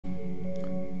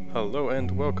Hello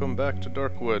and welcome back to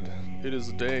Darkwood. It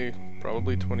is day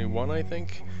probably 21, I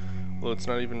think. Well, it's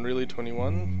not even really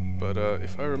 21, but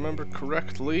if I remember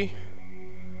correctly,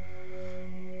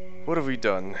 what have we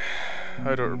done?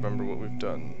 I don't remember what we've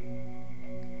done.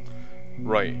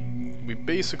 Right, we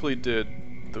basically did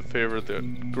the favor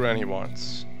that Granny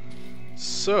wants.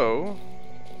 So,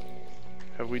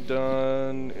 have we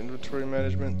done inventory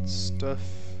management stuff?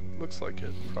 Looks like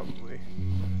it, probably.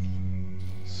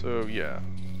 So yeah,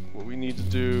 what we need to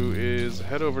do is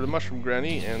head over to Mushroom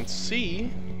Granny and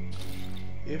see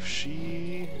if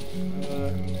she,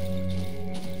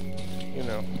 you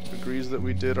know, agrees that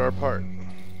we did our part.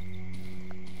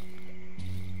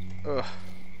 Ugh,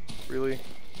 really?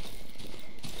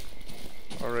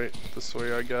 Alright, this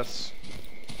way I guess.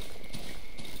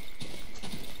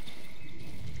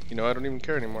 You know, I don't even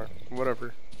care anymore.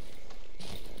 Whatever.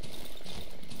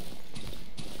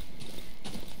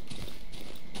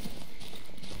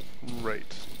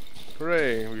 Right.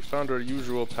 Hooray, we found our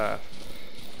usual path.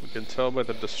 We can tell by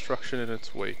the destruction in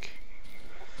its wake.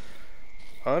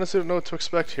 I honestly don't know what to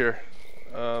expect here.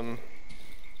 I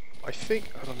think,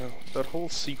 I don't know, that whole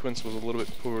sequence was a little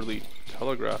bit poorly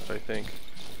telegraphed, I think.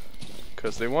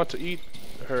 Because they want to eat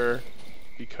her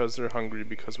because they're hungry,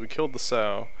 because we killed the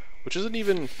sow. Which isn't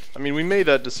even, I mean, we made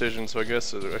that decision, so I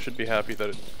guess I should be happy that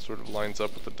it sort of lines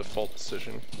up with the default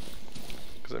decision.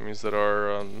 Because that means that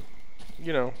our,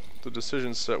 you know, the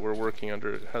decision set we're working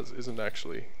under isn't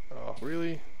actually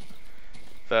really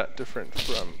that different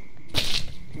from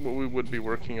what we would be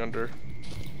working under.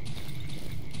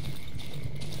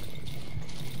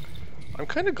 I'm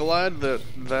kind of glad that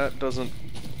that doesn't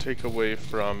take away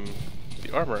from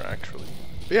the armor, actually.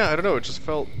 But yeah, I don't know, it just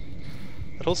felt,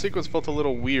 that whole sequence felt a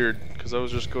little weird, because I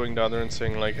was just going down there and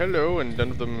saying like, hello, and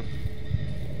none of them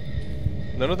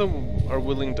are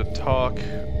willing to talk,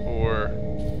 or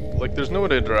like, there's no one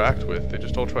to interact with. They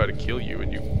just all try to kill you,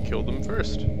 and you kill them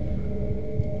first. I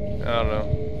don't know.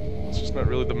 It's just not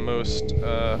really the most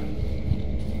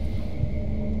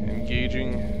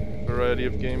engaging variety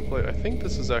of gameplay. I think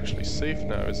this is actually safe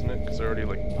now, isn't it? Because I already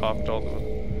like popped all the...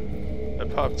 I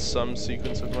popped some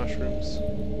sequence of mushrooms.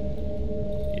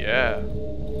 Yeah.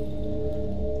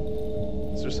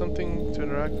 Is there something to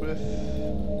interact with?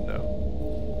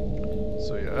 No.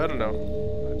 So yeah, I don't know.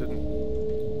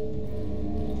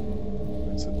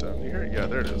 Is it down here? Yeah,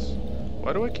 there it is.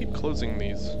 Why do I keep closing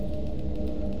these?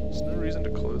 There's no reason to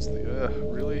close the...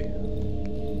 really?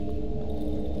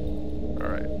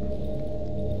 Alright.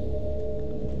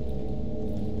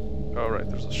 Alright,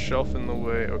 there's a shelf in the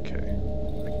way. Okay.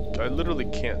 I literally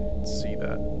can't see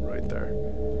that right there.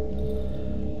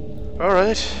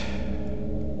 Alright.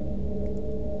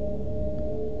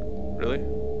 Really?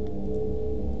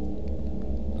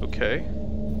 Okay.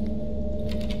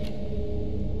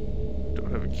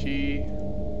 Have a key.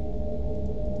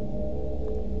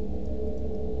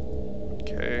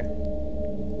 Okay.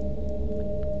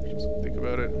 Just think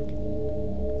about it.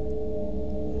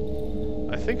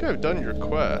 I think I've done your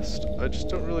quest. I just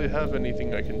don't really have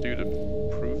anything I can do to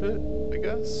prove it, I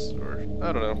guess? Or,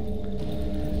 I don't know.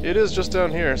 It is just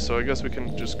down here, so I guess we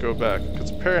can just go back.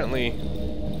 Because apparently,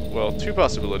 well, two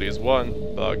possibilities. One,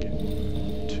 bug.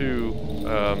 Two,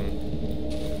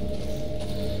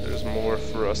 there's more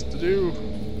for us to do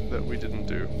that we didn't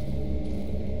do.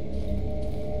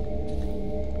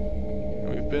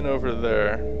 And we've been over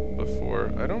there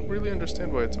before. I don't really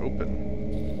understand why it's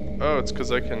open. Oh, it's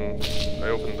because I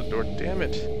opened the door. Damn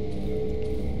it.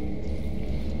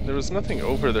 There was nothing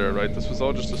over there, right? This was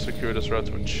all just a circuitous route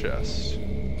to a chest.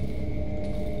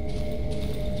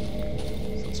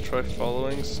 So let's try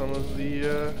following some of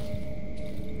the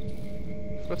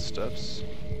footsteps.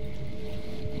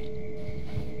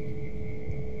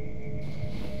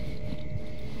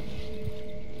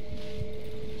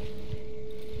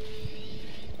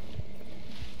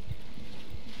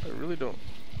 Don't.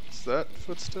 Is that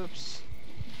footsteps?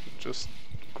 Just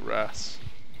grass.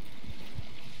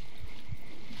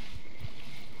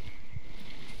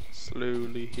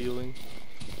 Slowly healing.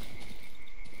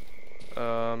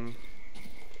 Yeah,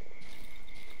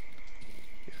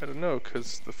 I don't know,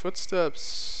 because the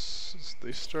footsteps,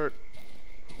 they start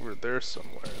over there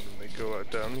somewhere, and then they go out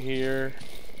down here.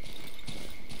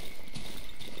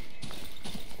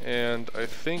 And I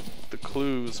think the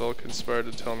clues all conspired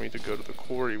to tell me to go to the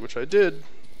quarry, which I did.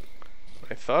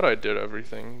 I thought I did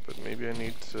everything, but maybe I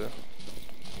need to...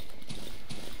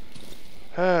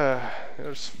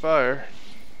 there's fire.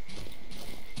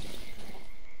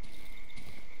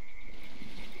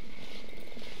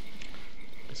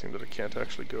 Guessing that I can't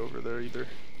actually go over there either.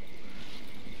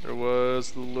 There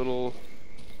was the little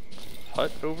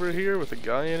hut over here with a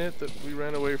guy in it that we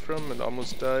ran away from and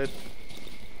almost died.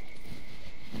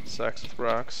 Sacks with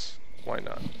rocks. Why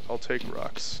not? I'll take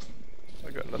rocks.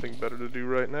 I got nothing better to do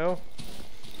right now.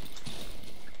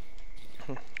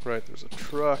 Right, there's a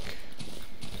truck.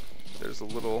 There's a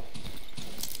little...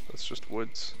 That's just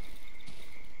woods.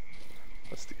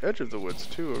 That's the edge of the woods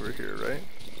too over here, right?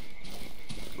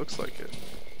 Looks like it.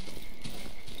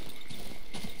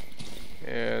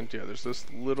 And yeah, there's this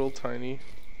little tiny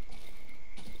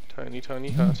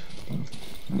hut.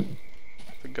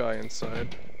 The guy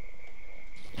inside.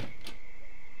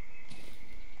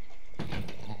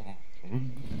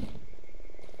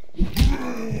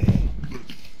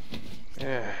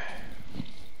 Yeah.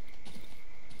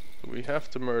 We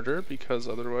have to murder because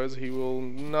otherwise he will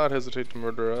not hesitate to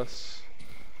murder us.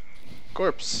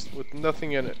 Corpse with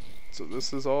nothing in it. So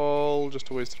this is all just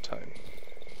a waste of time.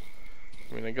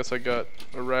 I mean, I guess I got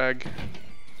a rag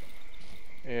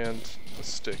and a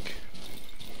stick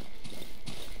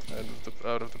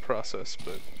out of the process,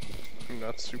 but I'm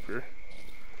not super...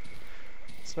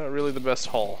 It's not really the best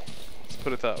haul. Let's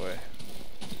put it that way.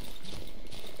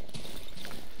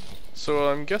 So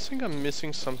I'm guessing I'm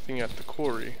missing something at the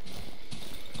quarry.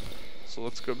 So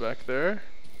let's go back there.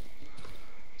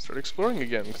 Start exploring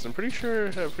again, because I'm pretty sure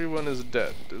everyone is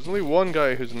dead. There's only one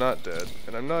guy who's not dead,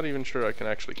 and I'm not even sure I can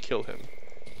actually kill him.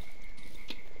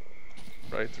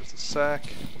 Right, there's a sack,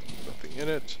 nothing in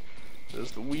it.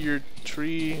 There's the weird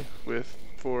tree with,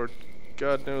 for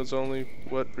God knows only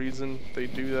what reason they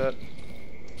do that.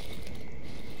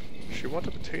 Does she want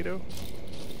a potato?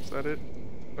 Is that it?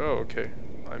 Oh, okay.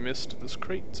 I missed this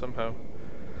crate somehow.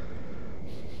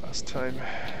 Last time.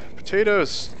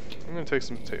 Potatoes! I'm gonna take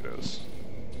some potatoes.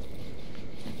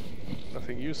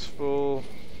 Nothing useful.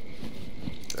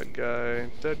 Dead guy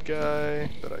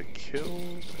that I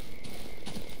killed.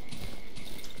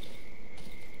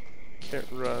 Can't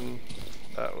run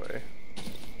that way.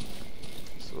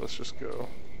 So let's just go.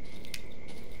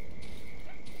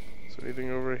 Is there anything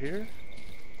over here?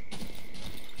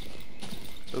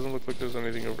 Doesn't look like there's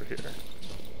anything over here.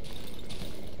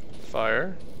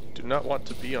 Fire. Do not want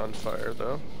to be on fire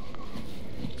though.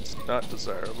 It's not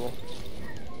desirable.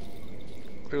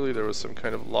 Clearly there was some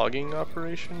kind of logging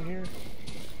operation here.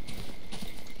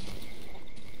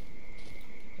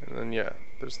 And then yeah,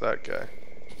 there's that guy.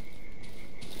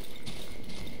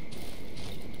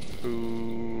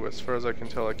 Who, as far as I can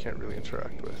tell, I can't really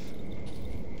interact with.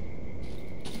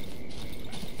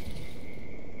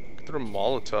 Could throw a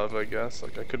Molotov, I guess.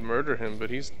 Like, I could murder him,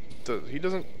 but he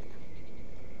doesn't...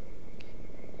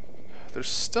 There's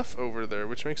stuff over there,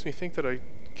 which makes me think that I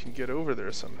can get over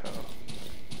there somehow.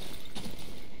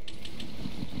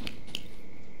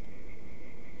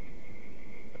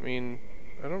 I mean,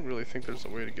 I don't really think there's a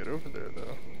way to get over there,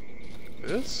 though.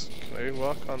 This? Can I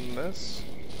walk on this?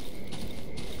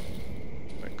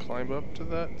 Can I climb up to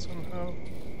that somehow?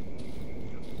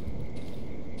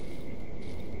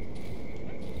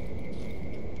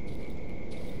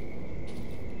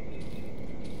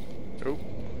 Nope.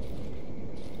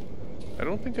 I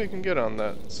don't think I can get on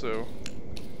that, so...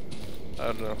 I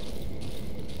don't know.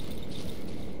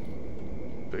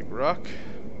 Big rock.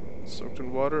 Soaked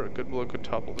in water, a good blow could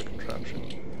topple the contraption.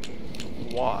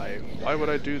 Why? Why would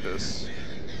I do this?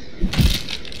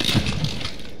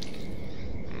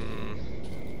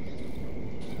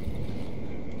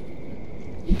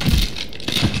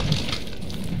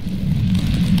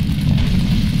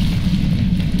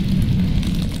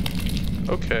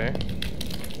 Okay.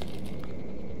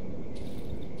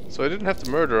 So I didn't have to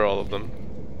murder all of them.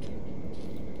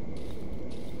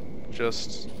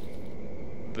 Just...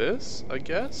 this, I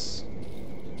guess?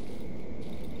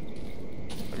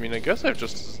 I mean, I guess I've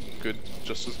just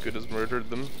as good as murdered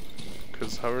them,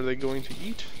 because how are they going to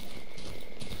eat?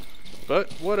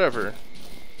 But, whatever.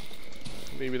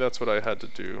 Maybe that's what I had to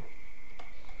do.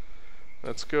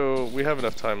 Let's go, we have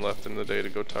enough time left in the day to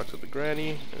go talk to the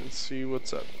granny and see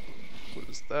what's up. What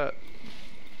is that?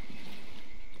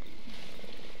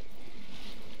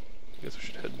 I guess we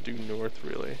should head due north,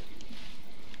 really.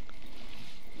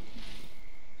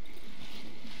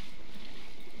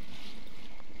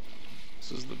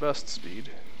 This is the best speed.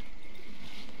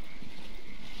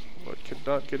 What could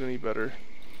not get any better.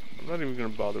 I'm not even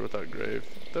going to bother with that grave.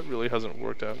 That really hasn't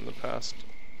worked out in the past.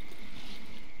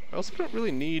 I also don't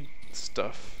really need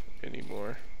stuff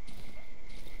anymore.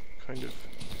 Kind of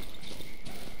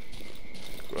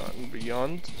gotten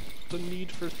beyond the need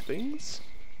for things.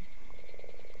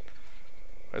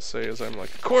 I say as I'm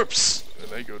like, corpse!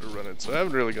 And I go to run it. So I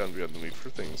haven't really gotten beyond the need for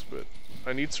things, but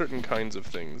I need certain kinds of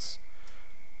things.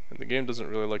 And the game doesn't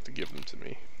really like to give them to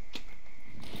me.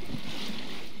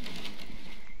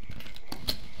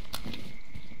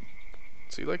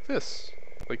 See, like this.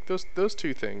 Like those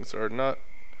two things are not...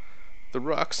 The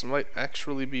rocks might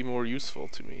actually be more useful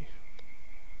to me.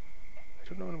 I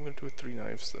don't know what I'm going to do with 3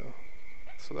 knives, though.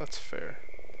 So that's fair.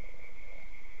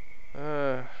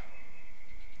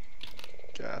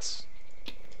 Gas.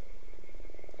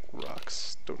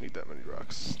 Rocks. Don't need that many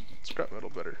rocks. Scrap metal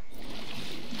better.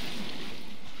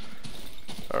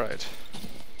 Alright.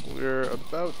 We're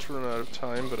about to run out of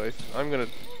time, but I'm gonna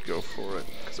go for it,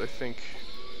 because I think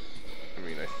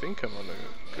I'm on the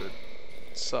good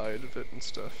side of it and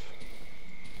stuff.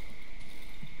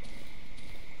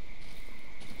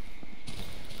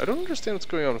 I don't understand what's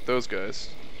going on with those guys.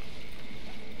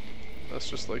 That's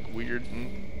just like weird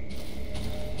and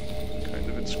kind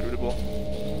of inscrutable.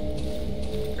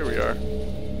 Here we are.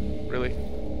 Really?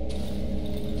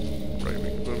 Right,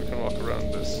 we can walk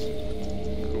around this.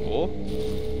 Cool.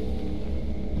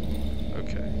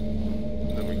 Okay.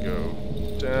 And then we go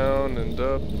down and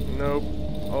up. Nope.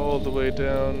 All the way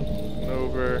down and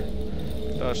over.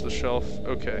 Dodge the shelf.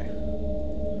 Okay.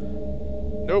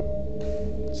 Nope.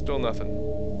 Still nothing.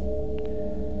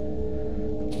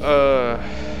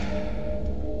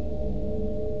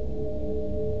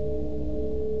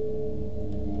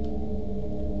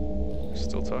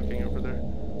 Still talking over there.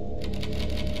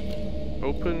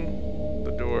 Open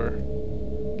the door,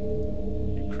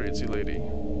 you crazy lady.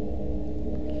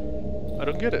 I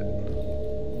don't get it.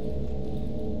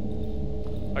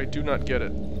 I do not get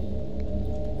it.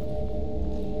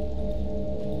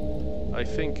 I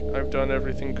think I've done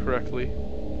everything correctly.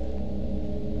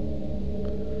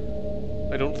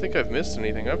 I don't think I've missed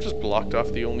anything. I've just blocked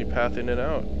off the only path in and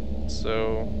out.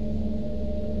 So...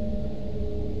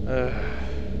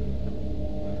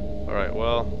 Alright,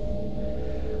 well...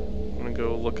 I'm gonna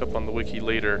go look up on the wiki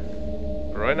later.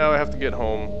 But right now I have to get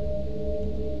home.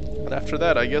 And after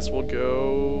that, I guess we'll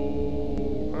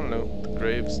go... I don't know, the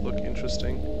graves look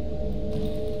interesting.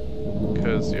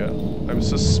 Because, yeah, I'm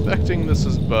suspecting this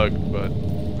is bugged, but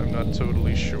I'm not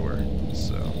totally sure,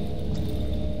 so...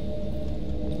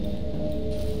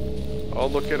 I'll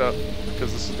look it up,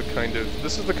 because this is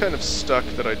the kind of stuck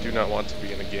that I do not want to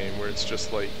be in a game, where it's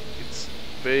just like, it's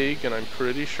vague, and I'm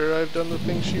pretty sure I've done the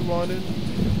thing she wanted.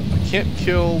 I can't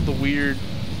kill the weird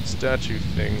statue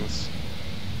things,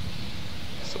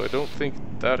 so I don't think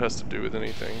that has to do with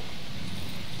anything.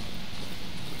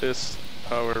 This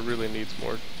power really needs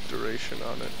more duration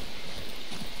on it,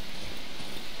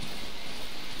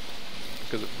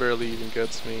 because it barely even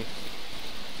gets me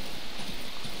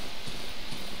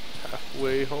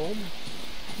halfway home.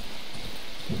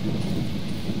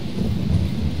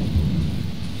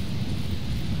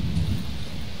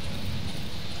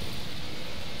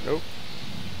 Nope.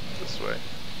 This way.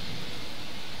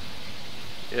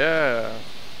 Yeah,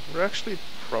 we're actually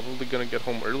probably gonna get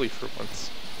home early for once,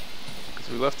 because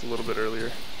we left a little bit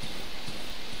earlier.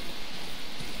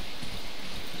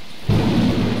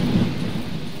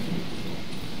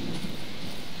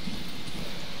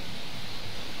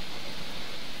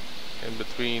 In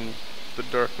between the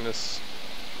darkness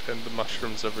and the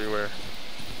mushrooms everywhere,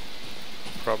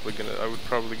 I would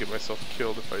probably get myself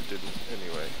killed if I didn't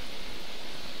anyway.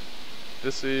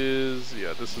 This is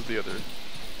the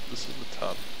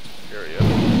top area.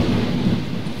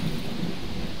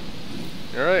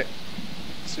 Alright,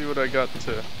 let's see what I got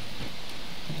to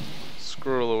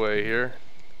squirrel away here.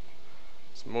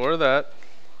 Some more of that.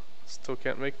 Still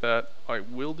can't make that. I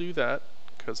will do that,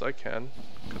 because I can,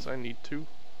 because I need to.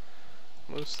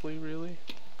 Mostly, really.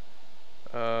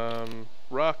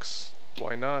 Rocks.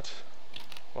 Why not?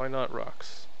 Why not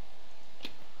rocks?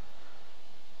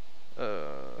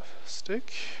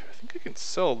 Stick? I think I can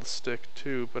sell the stick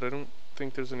too, but I don't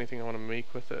think there's anything I want to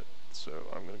make with it, so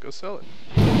I'm gonna go sell it.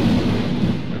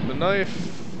 And the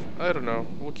knife, I don't know,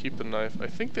 we'll keep the knife. I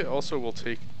think they also will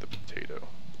take the potato,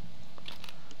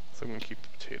 so I'm gonna keep the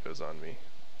potatoes on me.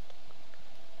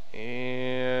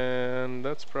 And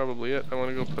that's probably it. I want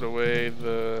to go put away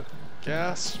the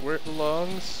gas where it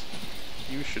belongs.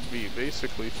 You should be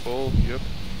basically full. Yep.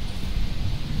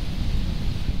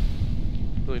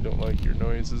 Really don't like your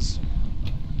noises.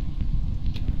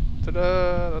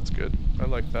 Ta-da! That's good. I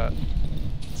like that.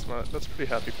 That's a pretty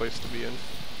happy place to be in.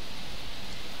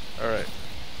 Alright.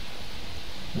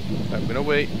 I'm gonna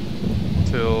wait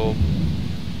till,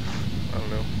 I don't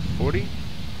know, 40?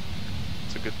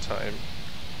 It's a good time.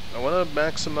 I want to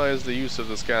maximize the use of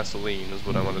this gasoline is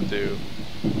what I want to do.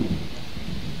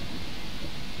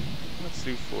 Let's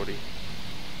do 40.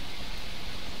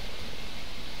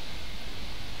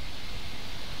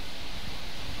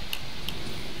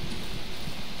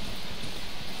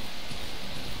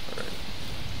 Alright.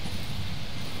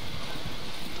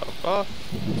 Top off.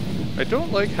 I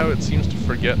don't like how it seems to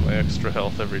forget my extra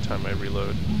health every time I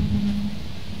reload.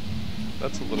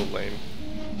 That's a little lame.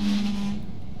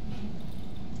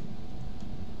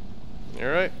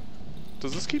 Alright.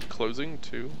 Does this keep closing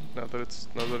too? Now that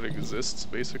it exists,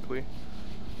 basically.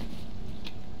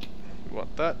 We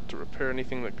want that to repair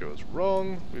anything that goes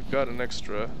wrong. We've got an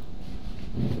extra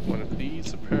one of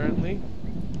these, apparently.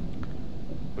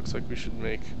 Looks like we should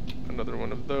make another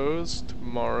one of those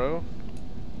tomorrow.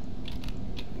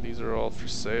 These are all for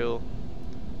sale.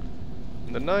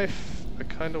 And the knife, I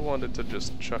kind of wanted to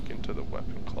just chuck into the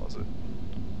weapon closet.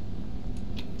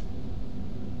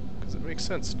 Because it makes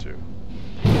sense to.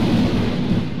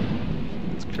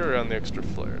 Let's carry on the extra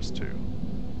flares too.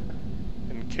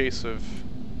 In case of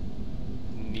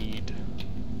need.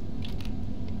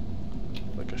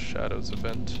 Like a shadows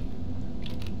event.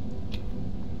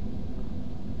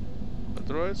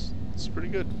 Otherwise, it's pretty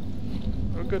good.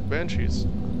 Oh good, banshees.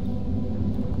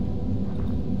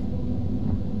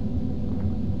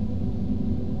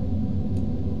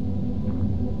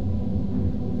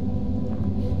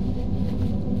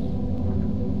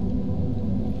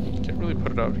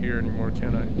 Put it out here anymore,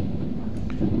 can I?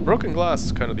 Broken glass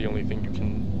is kind of the only thing you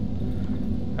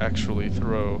can actually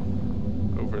throw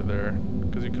over there,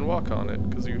 because you can walk on it,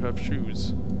 because you have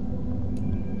shoes.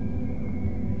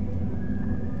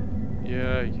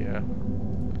 Yeah.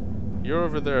 You're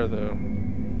over there, though.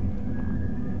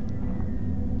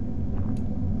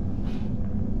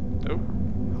 Oh,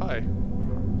 hi.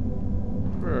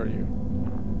 Where are you?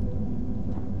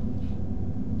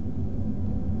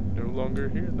 No longer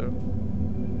here, though.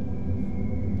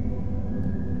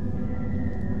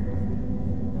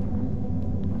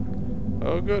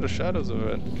 Oh good, a shadows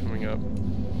event coming up.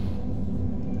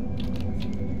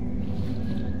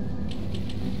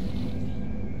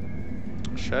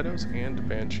 Shadows and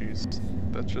banshees.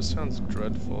 That just sounds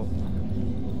dreadful.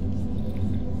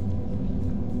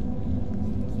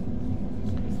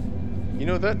 You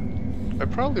know that, I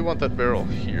probably want that barrel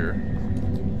here.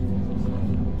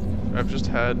 I've just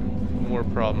had more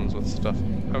problems with stuff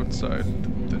outside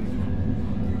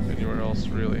than anywhere else,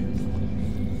 really.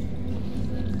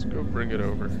 Let's go bring it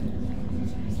over.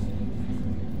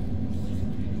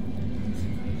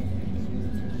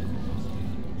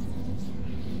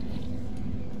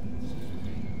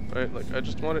 Right, like I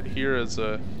just want it here as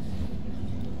a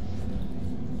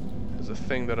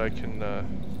thing that I can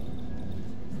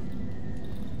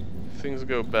if things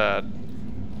go bad,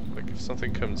 like if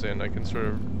something comes in, I can sort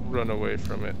of run away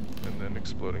from it and then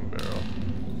exploding barrel.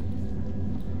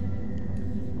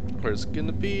 Where's it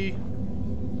gonna be?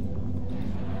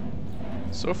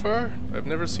 So far, I've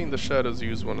never seen the shadows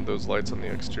use one of those lights on the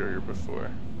exterior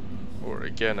before. Or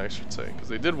again, I should say, because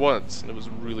they did once and it was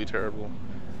really terrible.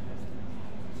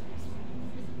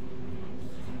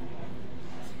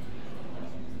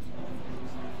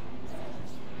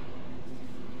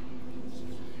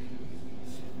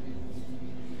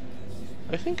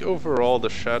 I think overall the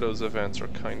shadows events are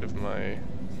kind of my...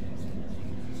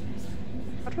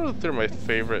 I don't know if they're my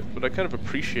favorite, but I kind of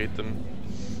appreciate them.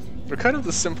 They're kind of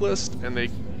the simplest, and they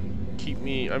keep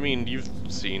me... I mean, you've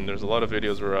seen, there's a lot of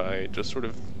videos where I just sort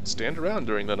of stand around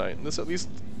during the night, and this at least,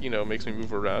 you know, makes me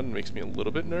move around and makes me a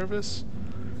little bit nervous.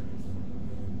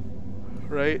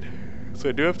 Right? So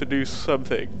I do have to do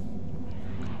something.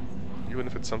 Even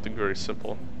if it's something very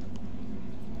simple.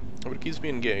 But it keeps me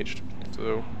engaged,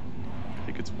 so... I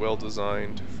think it's well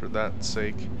designed for that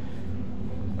sake.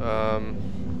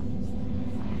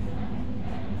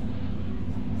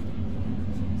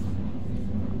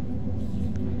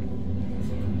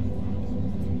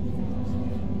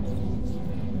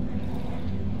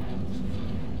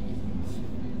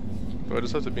 Do I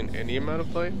just have to be in any amount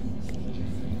of light?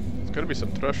 There's gotta be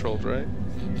some threshold, right?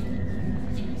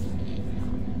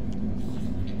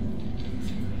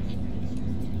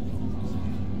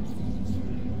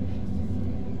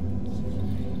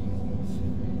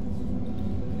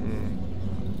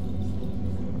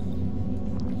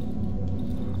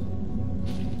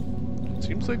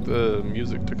 Seems like the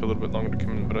music took a little bit longer to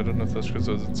come in, but I don't know if that's because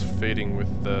it's fading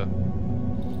with the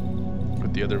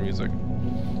other music.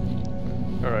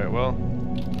 Alright, well,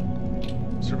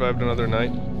 survived another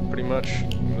night, pretty much.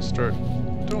 I'm gonna start...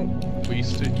 Don't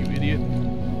waste it, you idiot.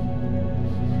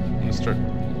 I'm gonna start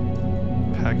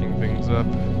packing things up.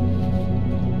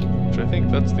 Which I think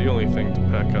that's the only thing to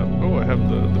pack up. Oh, I have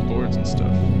the boards and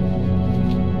stuff.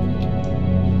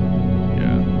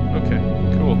 Yeah, okay,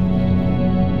 cool.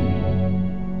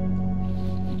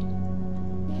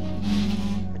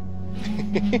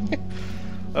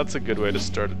 That's a good way to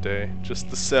start a day. Just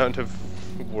the sound of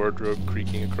wardrobe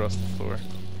creaking across the floor.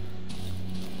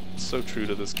 It's so true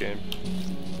to this game.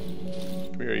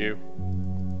 here, you.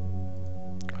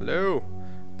 Hello.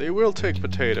 They will take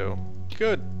potato.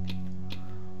 Good.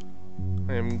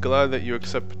 I am glad that you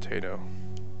accept potato.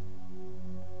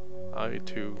 I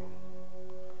too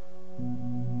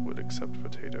would accept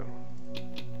potato.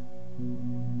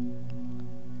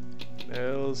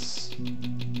 Nails.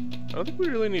 I don't think we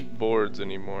really need boards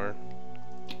anymore.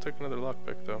 I'll take another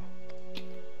lockpick though.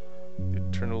 The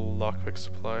eternal lockpick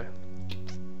supply.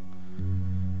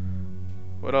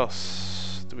 What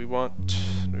else? Do we want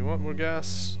more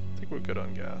gas? I think we're good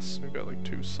on gas. We've got like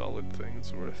 2 solid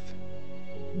things worth.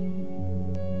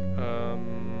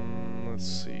 Let's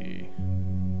see.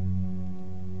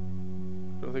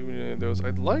 I don't think we need any of those.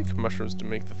 I'd like mushrooms to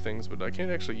make the things, but I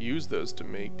can't actually use those to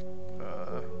make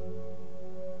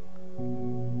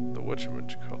the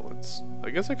whatchamacallits. I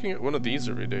guess I can get one of these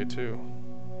every day too.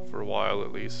 For a while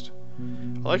at least.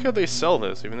 I like how they sell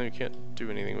this, even though you can't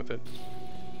do anything with it.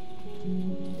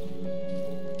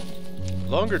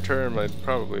 Longer term, I'd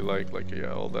probably like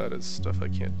yeah, all that is stuff I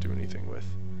can't do anything with.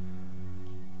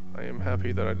 I am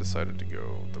happy that I decided to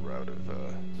go the route of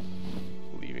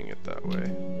leaving it that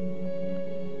way.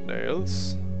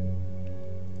 Nails.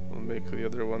 We'll make the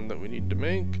other one that we need to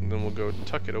make, and then we'll go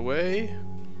tuck it away.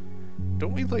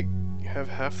 Don't we like have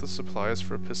half the supplies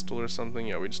for a pistol or something?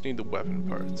 Yeah, we just need the weapon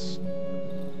parts.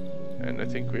 And I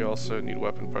think we also need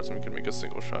weapon parts and we can make a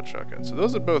single shot shotgun. So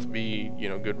those would both be, you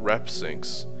know, good rep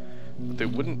sinks. But they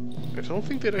wouldn't, I don't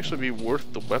think they'd actually be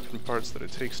worth the weapon parts that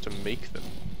it takes to make them.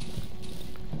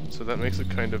 So that makes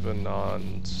it kind of a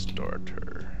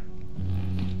non-starter.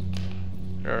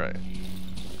 Alright.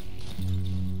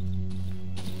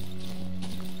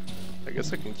 I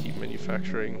guess I can keep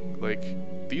manufacturing, like,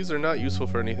 these are not useful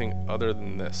for anything other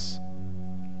than this.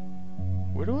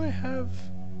 Where do I have?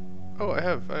 Oh, I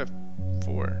have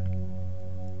 4.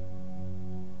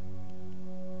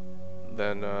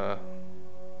 Then, yeah,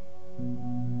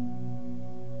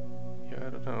 I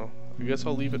don't know. I guess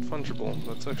I'll leave it fungible.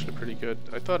 That's actually pretty good.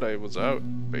 I thought I was out,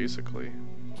 basically.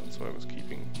 That's why I was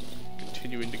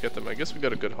continuing to get them. I guess we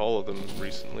got a good haul of them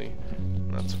recently.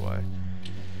 That's why.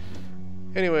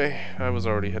 Anyway, I was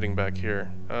already heading back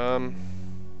here. I don't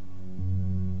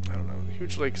know. The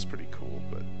Huge Lake's pretty cool,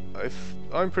 but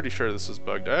I'm pretty sure this is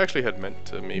bugged. I actually had meant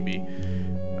to maybe,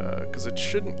 because it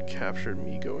shouldn't capture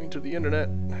me going to the internet,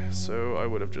 so I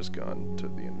would have just gone to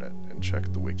the internet and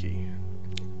checked the wiki.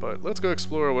 But let's go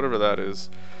explore whatever that is.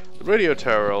 The radio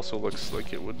tower also looks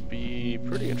like it would be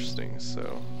pretty interesting,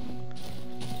 so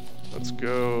let's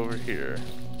go over here.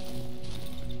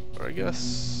 Or I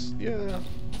guess, yeah,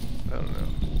 I don't know.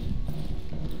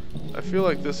 I feel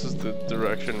like this is the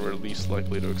direction we're least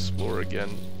likely to explore again.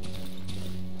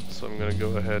 So I'm gonna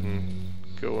go ahead and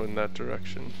go in that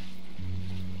direction.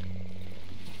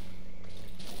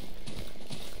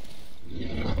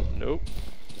 Nope.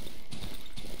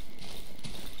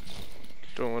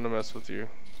 Don't want to mess with you.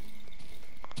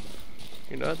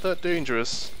 You're not that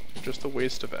dangerous. You're just a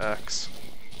waste of axe.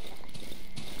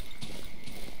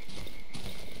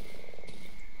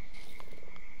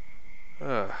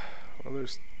 Well,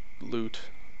 there's loot.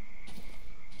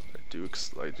 I do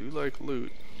like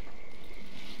loot.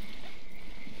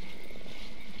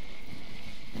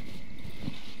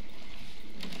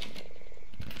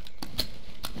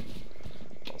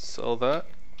 I'll sell that.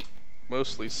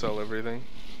 Mostly sell everything.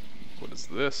 What is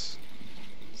this?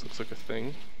 This looks like a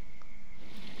thing.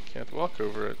 Can't walk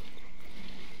over it.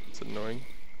 It's annoying.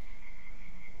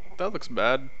 That looks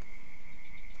bad.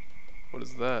 What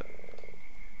is that?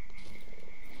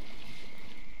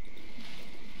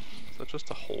 Is that just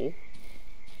a hole?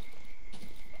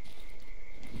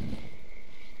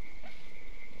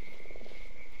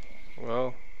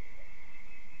 Well,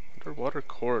 underwater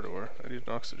corridor. I need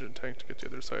an oxygen tank to get to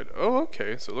the other side. Oh,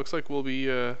 okay. So it looks like we'll be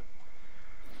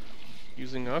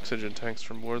using oxygen tanks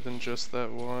for more than just that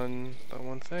one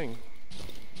thing.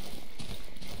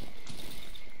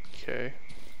 Okay.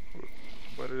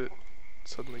 Why did it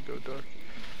suddenly go dark?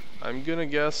 I'm gonna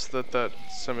guess that that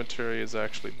cemetery is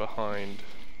actually behind.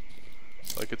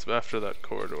 Like it's after that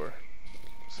corridor,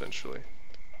 essentially.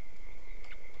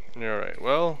 Alright,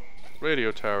 well,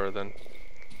 radio tower then.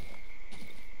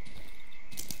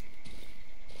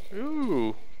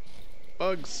 Ooh!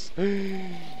 Bugs!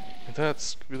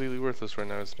 That's really worthless right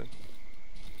now, isn't it?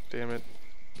 Damn it.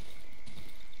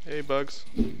 Hey, bugs.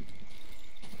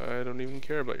 I don't even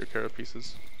care about your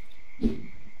carapaces.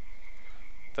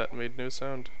 That made no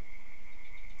sound.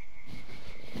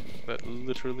 That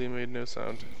literally made no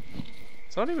sound.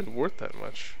 It's not even worth that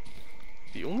much.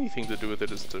 The only thing to do with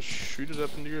it is to shoot it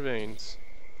up into your veins.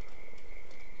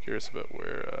 Curious about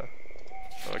where,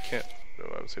 oh, I can't. No,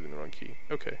 I was hitting the wrong key.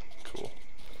 Okay, cool.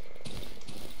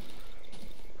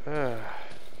 I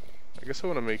guess I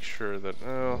want to make sure that...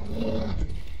 Oh,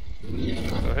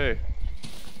 hey.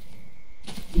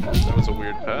 That was a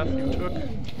weird path you took.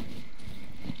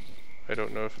 I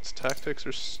don't know if it's tactics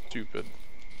or stupid.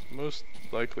 Most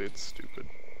likely it's stupid.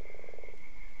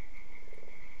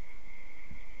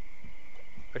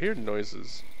 I hear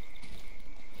noises.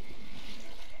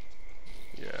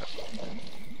 Yeah.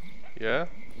 Yeah?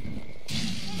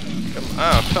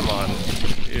 Come on.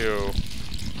 Ew.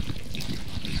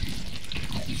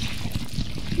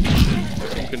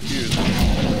 I'm confused.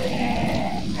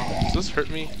 Does this hurt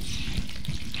me?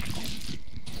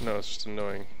 No, it's just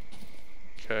annoying.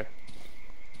 Okay.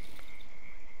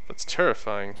 That's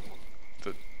terrifying.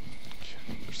 They're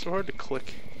so hard to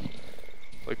click.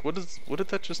 Like, what did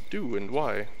that just do, and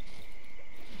why?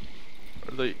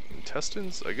 Are they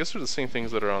intestines? I guess they're the same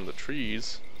things that are on the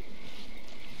trees.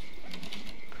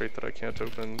 Crate that I can't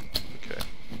open. Okay.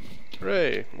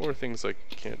 Hooray! More things I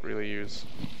can't really use.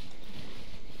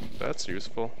 That's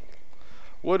useful.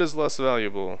 What is less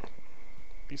valuable?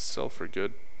 These sell for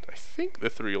good. I think the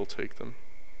 3 will take them.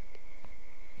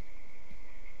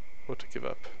 What to give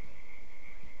up?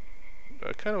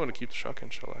 I kind of want to keep the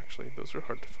shotgun shell, actually. Those are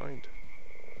hard to find.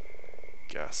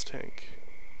 Gas tank.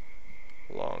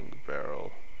 Long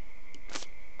barrel.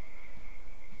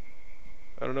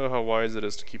 I don't know how wise it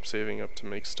is to keep saving up to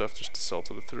make stuff just to sell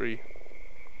to the 3.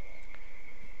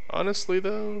 Honestly,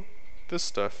 though, this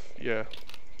stuff, yeah.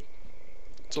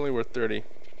 It's only worth 30.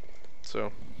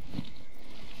 So,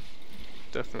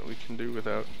 definitely can do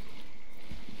without.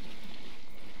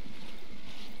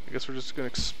 I guess we're just gonna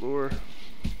explore.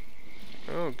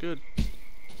 Oh, good.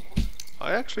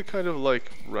 I actually kind of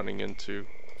like running into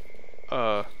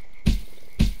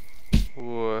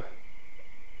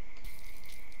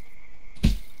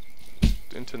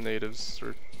into natives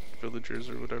or villagers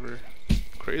or whatever.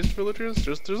 Crazed villagers?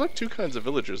 There's like 2 kinds of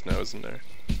villagers now, isn't there?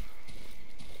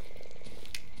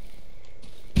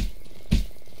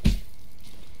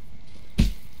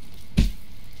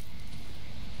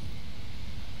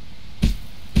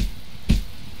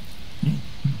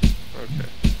 Okay.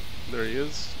 There he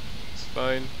is. It's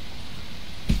fine.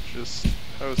 Just,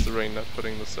 how is the rain not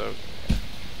putting this out?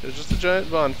 There's just a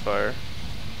giant bonfire.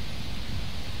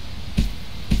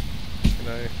 Can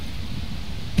I...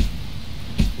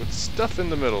 with stuff in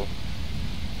the middle.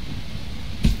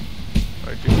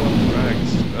 I do want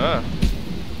rags. Ah!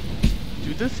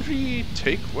 Do the 3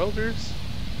 take welders?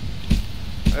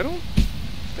 I don't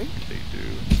think they do.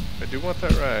 I do want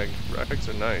that rag. Rags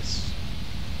are nice.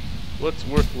 What's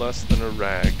worth less than a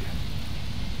rag?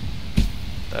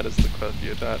 That is the question.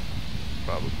 Yeah, that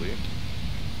probably.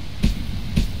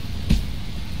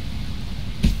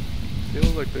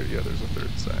 Feels like there. Yeah, there's a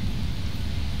 3rd sack.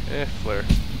 Flare.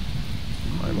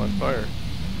 I'm on fire.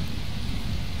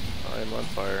 I'm on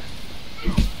fire.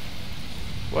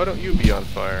 Why don't you be on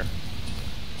fire?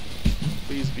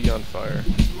 Please be on fire.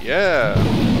 Yeah!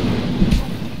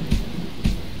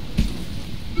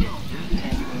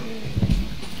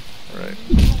 Alright,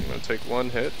 I'm gonna take 1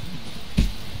 hit.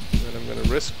 And then I'm gonna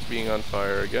risk being on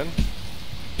fire again.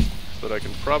 So that I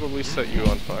can probably set you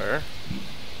on fire.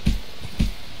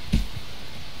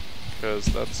 Because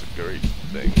that's a great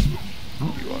thing.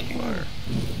 You on fire.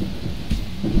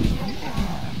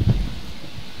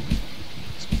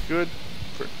 It's good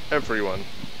for everyone.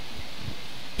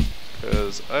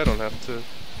 Because I don't have to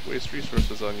waste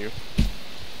resources on you.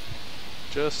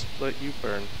 Just let you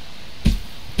burn.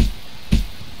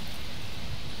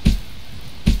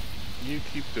 You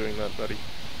keep doing that, buddy.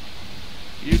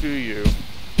 You do you.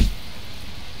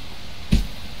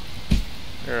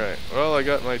 Alright, well I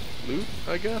got my loot,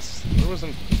 I guess. That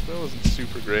wasn't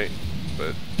super great,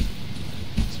 but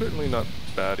certainly not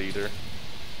bad either.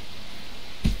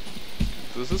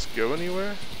 Does this go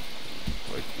anywhere?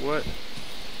 Like what?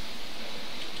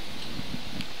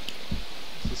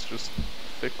 Is this just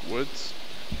thick woods?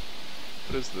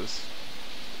 What is this?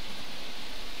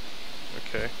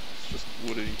 Okay, it's just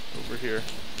woody over here.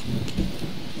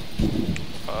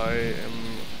 I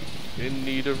am in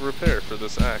need of repair for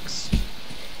this axe.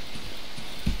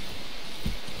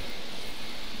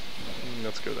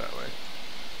 Let's go that way.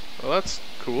 Well, that's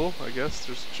cool, I guess.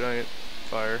 There's a giant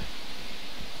fire.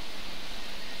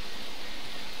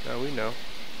 Now we know.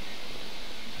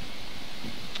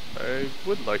 I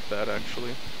would like that,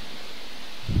 actually.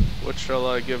 What shall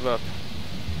I give up?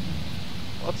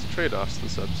 Lots of trade-offs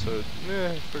this episode.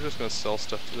 If we're just gonna sell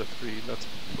stuff to the 3, that's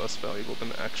less valuable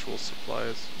than actual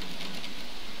supplies.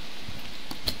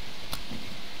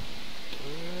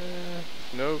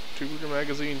 No, 2-liter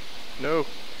magazine. No,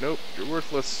 nope, you're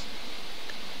worthless.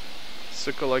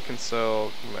 Sickle I can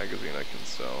sell, magazine I can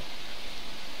sell.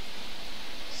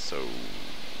 So...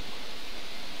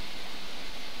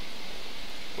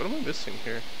 what am I missing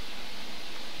here?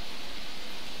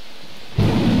 I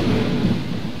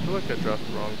feel like I dropped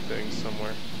the wrong thing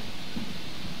somewhere.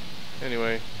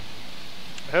 Anyway,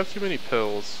 I have too many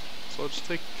pills, so I'll just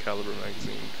take a caliber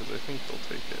magazine, because I think they'll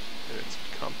take it, and it's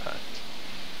compact.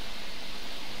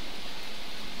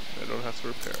 I don't have to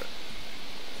repair it.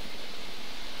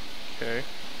 Okay.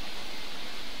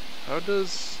 How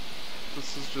does...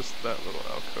 this is just that little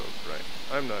alcove, right?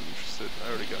 I'm not interested. I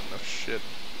already got enough shit.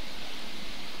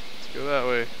 Let's go that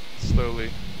way,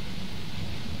 slowly.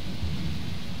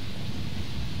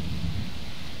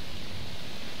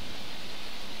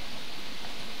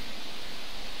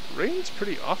 Rains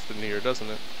pretty often here, doesn't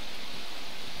it?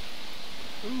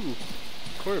 Ooh,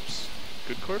 corpse.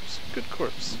 Good corpse? Good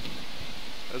corpse.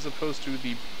 As opposed to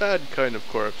the bad kind of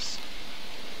corpse.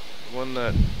 The one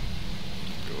that...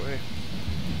 go away.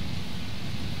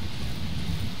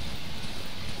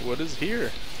 What is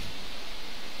here?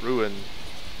 Ruin.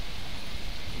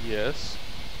 Yes.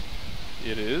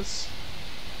 It is.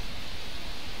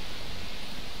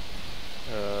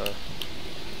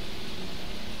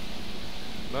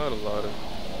 Not a lot of...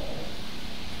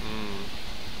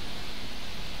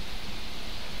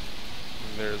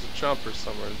 There's a chomper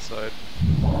somewhere inside.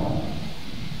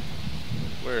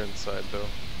 Where inside, though?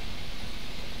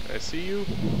 I see you?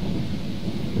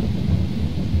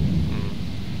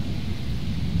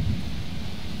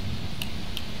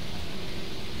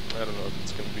 I don't know if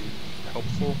it's going to be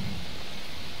helpful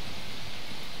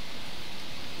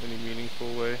in any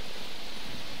meaningful way.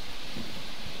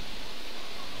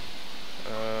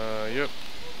 Yep.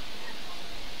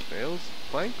 Nails?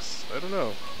 Planks? I don't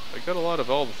know. I got a lot of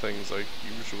all the things I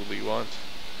usually want.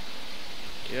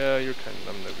 Yeah, you're kind of...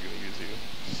 I'm never going to use you,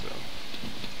 so...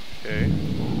 okay.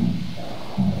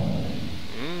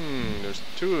 There's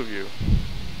two of you.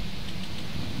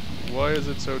 Why is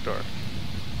it so dark?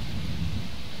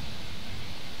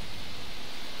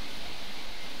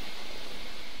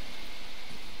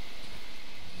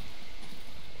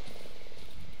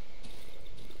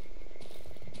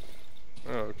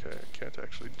 Oh, okay, I can't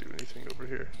actually do anything over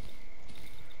here.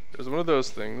 There's one of those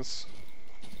things,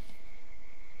 which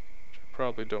I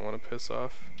probably don't want to piss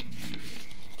off.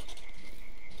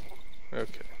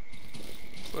 Okay,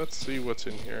 so let's see what's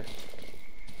in here.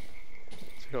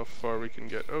 See how far we can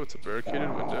get. Oh, it's a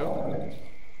barricaded window.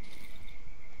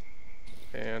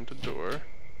 And a door.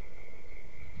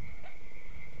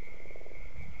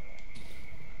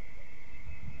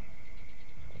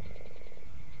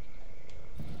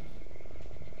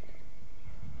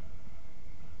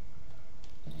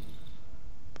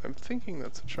 I'm thinking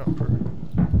that's a chomper.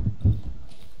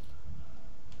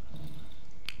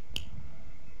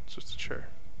 It's just a chair.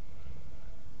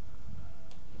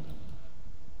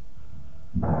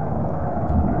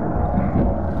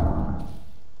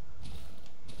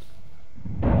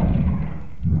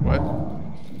 What?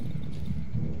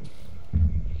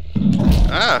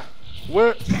 Ah!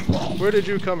 Where did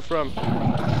you come from? I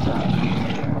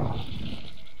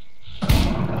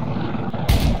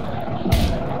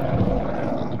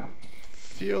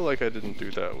feel like I didn't do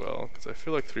that well, because I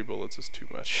feel like 3 bullets is too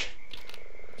much.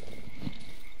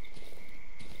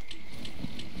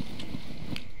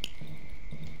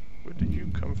 Where did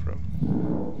you come from?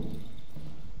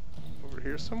 Over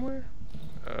here somewhere?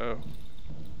 Oh.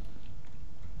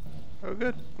 Oh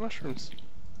good, mushrooms.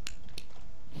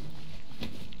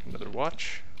 Another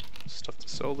watch. Stuff to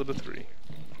sell to the 3.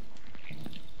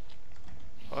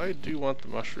 I do want the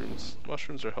mushrooms.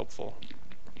 Mushrooms are helpful.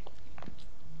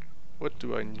 What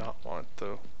do I not want,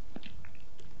 though?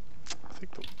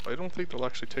 I don't think they'll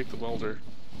actually take the welder.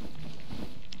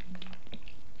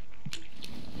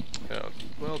 Yeah,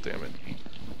 well, damn it.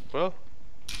 Well.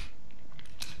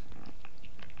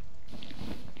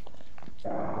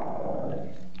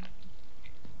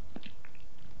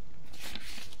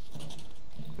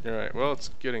 Alright, well, it's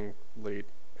getting late,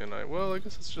 and I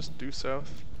guess it's just due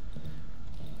south.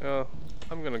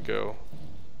 I'm gonna go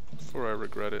before I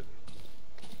regret it.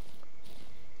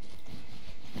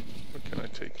 What can I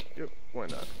take? Yep, why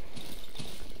not?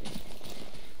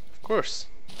 Of course,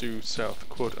 due south,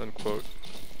 quote unquote.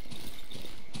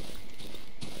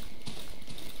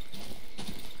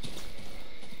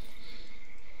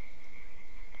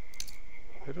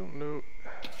 I don't know.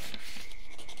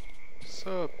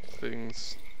 Saw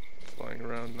things flying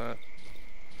around that.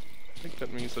 I think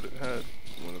that means that it had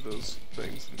one of those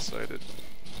things inside it.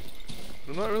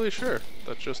 I'm not really sure.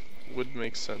 That just would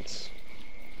make sense.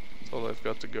 That's all I've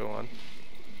got to go on.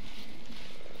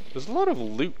 There's a lot of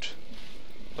loot.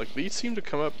 Like, these seem to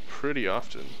come up pretty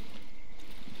often.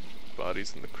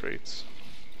 Bodies in the crates.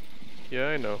 Yeah,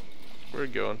 I know. We're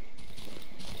going.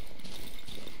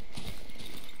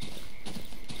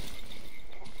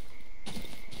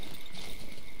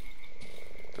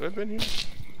 Have I been here?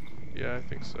 Yeah, I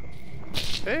think so.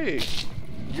 Hey!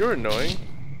 You're annoying.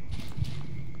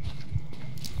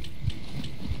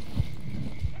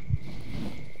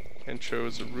 And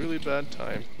chose a really bad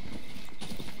time.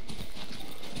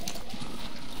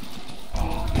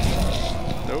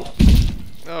 Nope.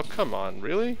 Oh, come on,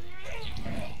 really?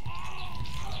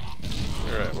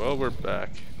 Alright, well, we're back.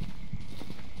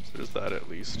 So there's that at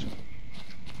least.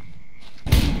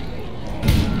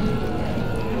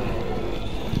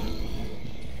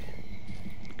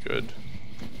 Good.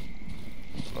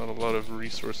 Not a lot of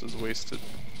resources wasted.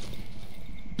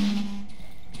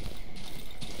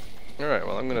 Alright,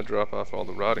 well, I'm gonna drop off all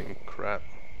the rotting crap.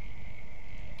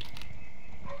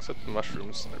 Except the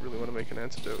mushrooms. I really want to make an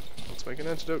antidote. Let's make an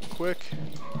antidote quick.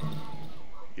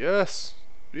 Yes!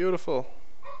 Beautiful!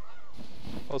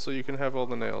 Also, you can have all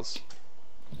the nails.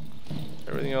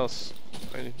 Everything else,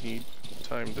 I need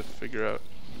time to figure out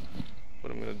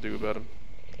what I'm gonna do about them.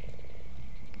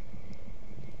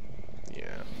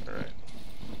 Yeah, alright.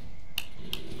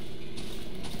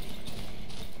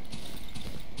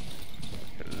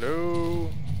 Hello?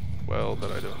 Well,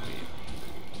 that I don't need.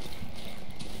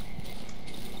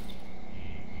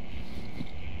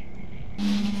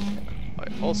 I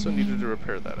also needed to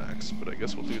repair that axe, but I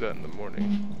guess we'll do that in the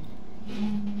morning.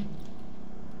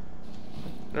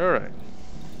 Alright.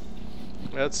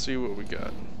 Let's see what we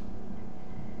got.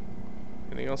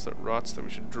 Anything else that rots that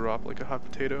we should drop like a hot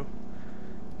potato?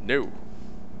 No.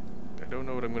 I don't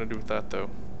know what I'm gonna do with that though.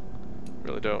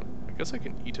 Really don't. I guess I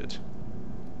can eat it.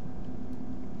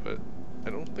 But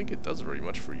I don't think it does very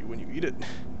much for you when you eat it,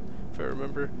 if I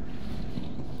remember.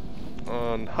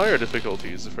 On higher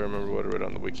difficulties, if I remember what I read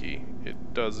on the wiki,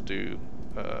 it does do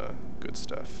good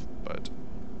stuff, but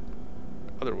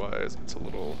otherwise it's a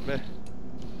little meh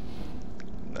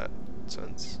in that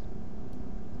sense.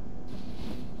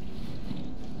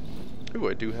 Ooh,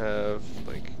 I do have,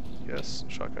 like, yes,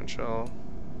 shotgun shell.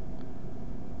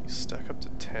 You stack up to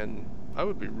 10. I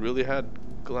would be really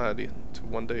glad to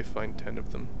one day find 10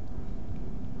 of them.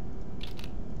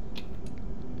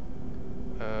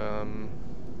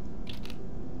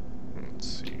 Let's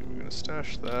see, we're gonna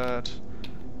stash that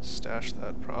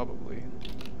probably.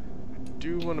 I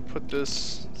do want to put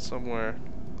this somewhere.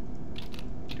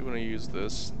 I do want to use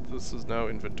this. This is now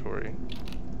inventory.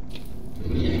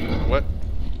 What?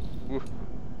 Ooh.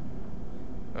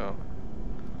 Oh.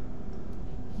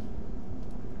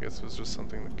 I guess it was just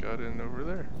something that got in over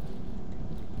there.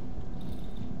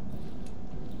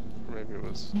 Or maybe it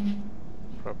was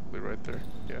probably right there.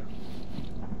 Yeah.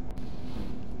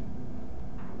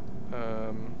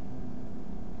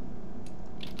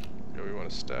 Yeah, we want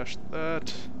to stash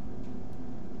that.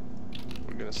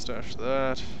 We're gonna stash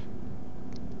that.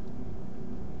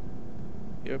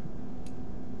 Yep.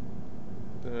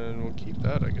 Then we'll keep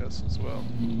that, I guess, as well.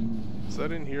 Is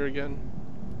that in here again?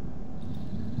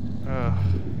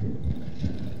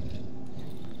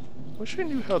 Wish I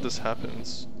knew how this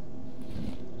happens.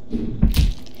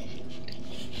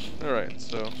 Alright,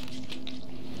 so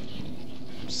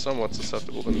I'm somewhat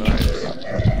susceptible to knives.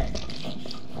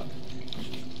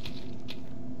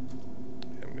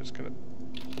 I'm just gonna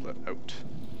pull that out.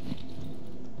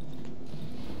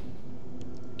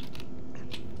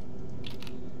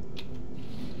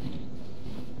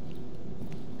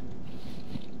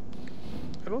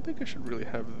 I don't think I should really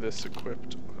have this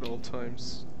equipped at all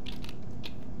times.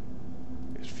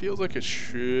 It feels like it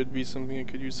should be something I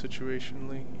could use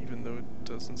situationally, even though it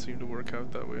doesn't seem to work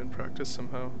out that way in practice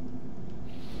somehow.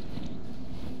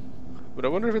 But I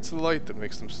wonder if it's the light that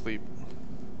makes them sleep.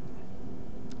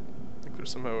 I think they're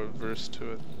somehow averse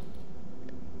to it.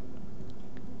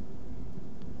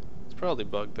 It's probably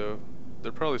bugged though.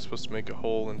 They're probably supposed to make a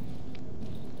hole and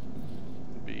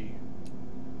be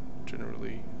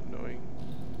generally annoying.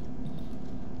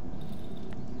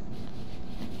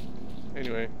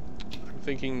 Anyway, I'm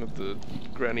thinking that the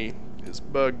granny is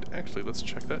bugged. Actually, let's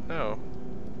check that now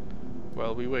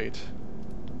while we wait.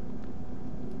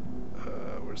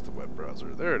 Where's the web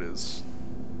browser? There it is.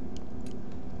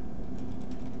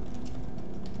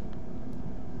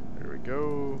 There we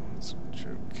go. Let's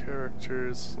check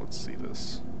characters. Let's see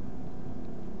this.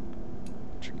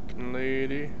 Chicken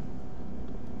lady.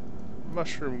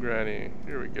 Mushroom granny.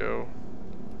 Here we go.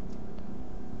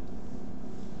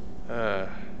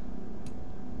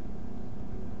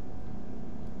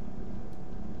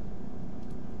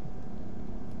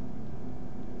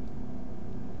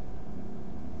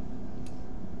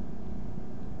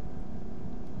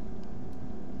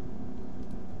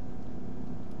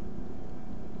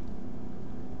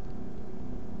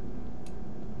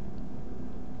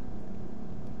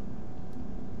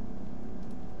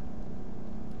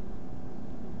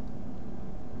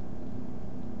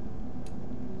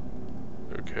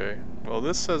 Okay. Well,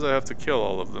 this says I have to kill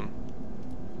all of them.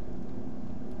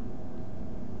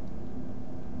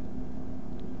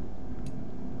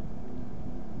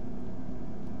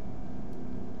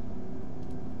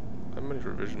 How many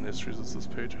revision histories does this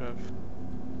page have?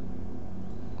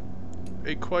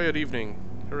 A quiet evening.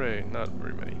 Hooray. Not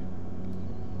very many.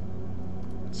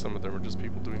 Some of them are just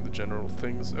people doing the general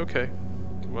things. Okay.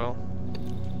 Well.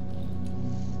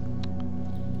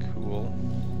 Cool.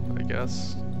 I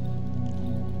guess.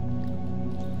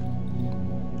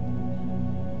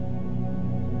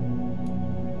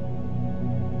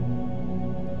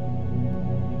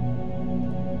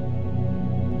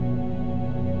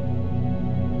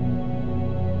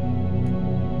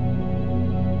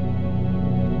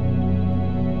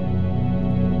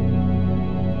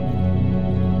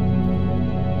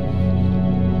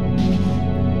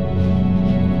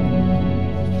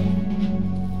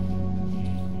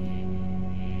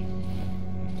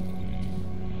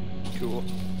 Cool.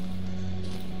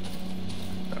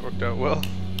 That worked out well.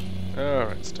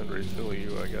 Alright, it's time to refill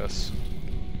you, I guess.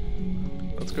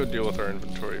 Let's go deal with our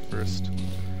inventory first.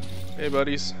 Hey,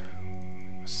 buddies.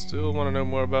 Still want to know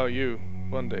more about you.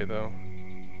 One day, though.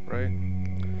 Right?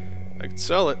 I could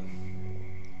sell it.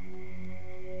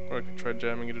 Or I could try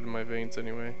jamming it into my veins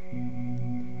anyway.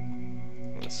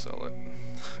 I'm gonna sell it.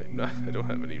 I don't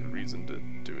have any reason to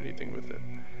do anything with it.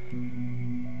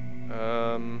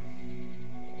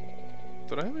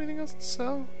 Did I have anything else to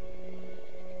sell?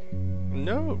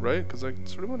 No, right? Because I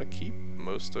sort of want to keep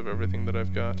most of everything that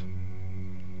I've got.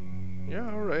 Yeah,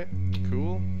 alright.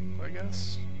 Cool, I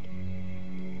guess.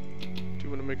 Do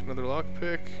want to make another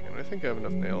lockpick, and I think I have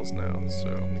enough nails now,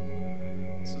 so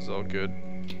this is all good.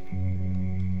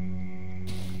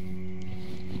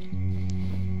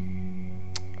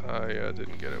 I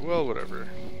didn't get it. Well, whatever.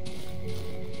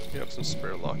 You have some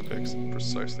spare lockpicks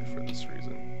precisely for this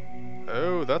reason.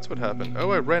 Oh, that's what happened.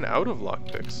 Oh, I ran out of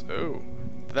lockpicks. Oh,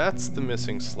 that's the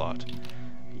missing slot.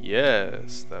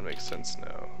 Yes, that makes sense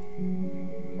now.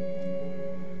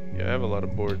 Yeah, I have a lot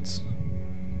of boards.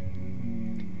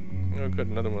 Oh, good,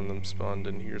 another one of them spawned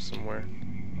in here somewhere.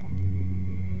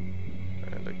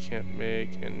 And I can't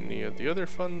make any of the other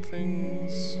fun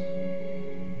things.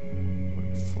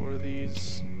 What, 4 of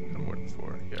these? No, more than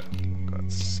 4, yeah.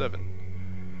 Got 7.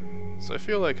 So I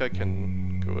feel like I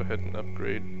can go ahead and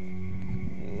upgrade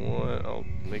one. I'll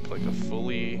make like a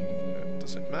fully...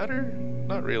 does it matter?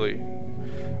 Not really.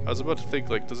 I was about to think,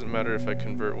 like, does it matter if I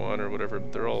convert one or whatever,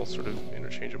 but they're all sort of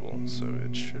interchangeable, so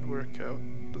it should work out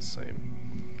the same.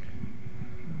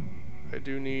 I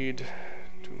do need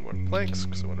 2 more planks,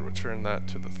 because I want to return that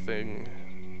to the thing.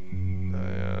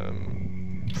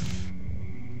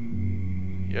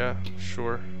 Yeah,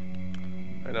 sure.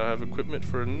 I now have equipment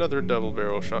for another double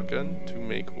barrel shotgun to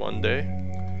make one day.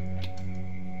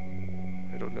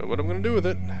 I don't know what I'm going to do with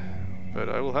it, but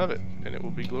I will have it, and it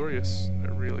will be glorious. I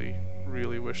really,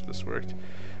 really wish this worked.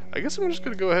 I guess I'm just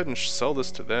going to go ahead and sell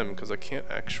this to them, because I can't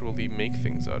actually make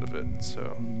things out of it,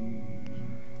 so...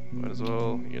 might as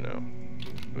well, you know,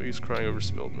 no use crying over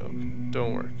spilled milk.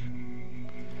 Don't work.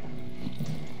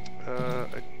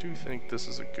 I do think this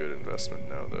is a good investment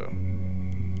now, though.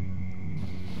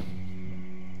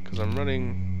 Because I'm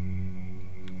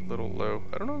running a little low.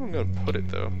 I don't know if I'm going to put it,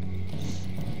 though.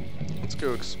 Let's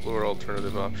go explore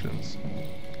alternative options.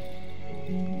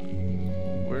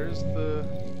 Where's the...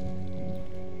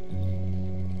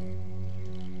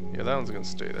 yeah, that one's going to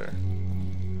stay there.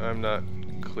 I'm not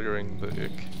clearing the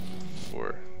ick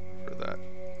for that.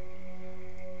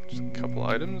 Just a couple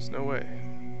items? No way.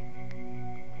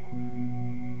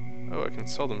 Oh, I can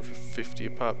sell them for 50 a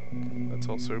pop. That's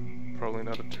also probably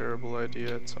not a terrible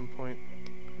idea at some point.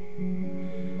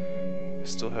 I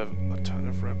still have a ton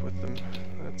of rep with them.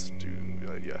 Let's do...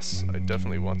 yes, I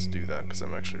definitely want to do that because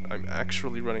I'm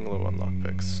actually running low on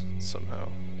lockpicks somehow.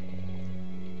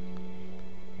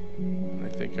 And I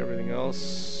think everything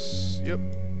else... yep.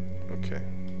 Okay.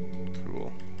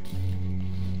 Cool.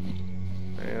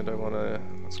 And I want to...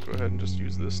 let's go ahead and just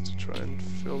use this to try and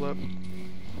fill up.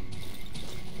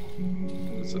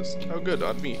 What is this? Oh good,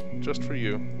 odd meat. Just for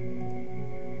you.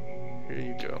 Here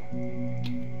you go.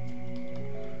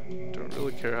 Don't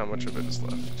really care how much of it is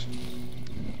left.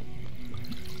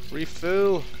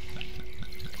 Refill!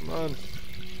 Come on.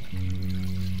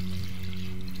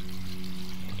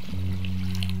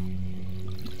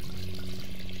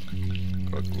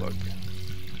 Glug glug.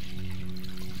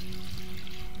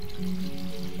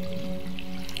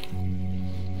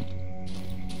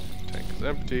 Tank is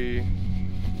empty.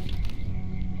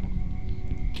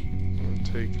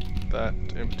 Take that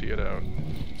to empty it out.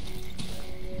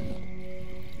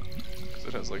 Because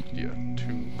it has like, yeah,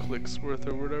 2 clicks worth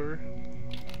or whatever.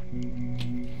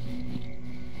 And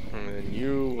then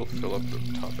you will fill up the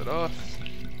top it off.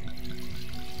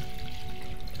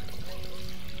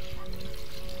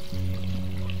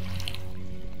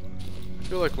 I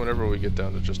feel like whenever we get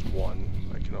down to just one,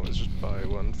 I can always just buy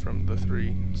one from the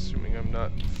 3, assuming I'm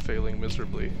not failing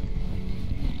miserably.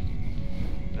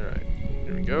 Alright,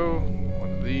 here we go.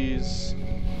 One of these.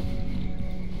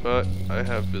 But I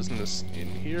have business in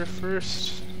here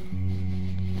first.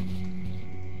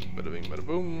 Bada bing, bada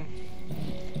boom.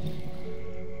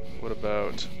 What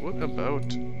about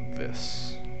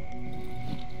this?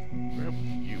 Where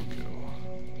will you go?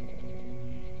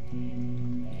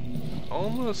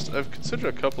 Almost, I've considered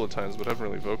a couple of times, but haven't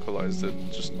really vocalized it.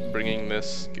 Just bringing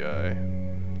this guy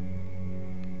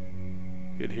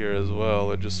in here as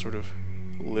well, and just sort of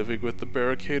living with the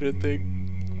barricaded thing.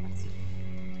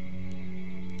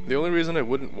 The only reason I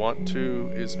wouldn't want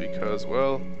to is because,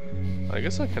 well, I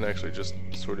guess I can actually just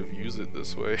sort of use it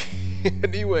this way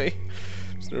anyway.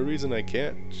 There's no reason I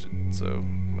can't, so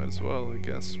might as well, I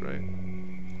guess, right?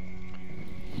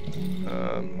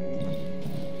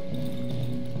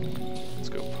 Let's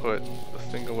go put the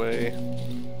thing away.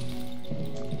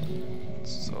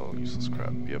 This is all useless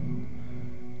crap, yep.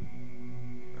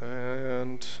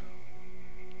 And...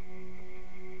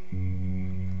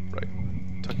 right,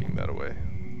 tucking that away.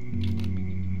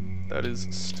 That is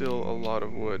still a lot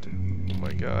of wood. Oh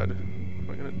my god. What am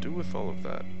I gonna do with all of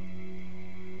that?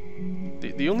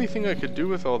 The only thing I could do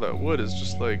with all that wood is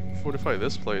just like fortify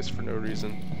this place for no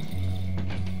reason.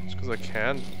 Just because I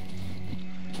can.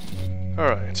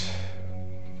 Alright.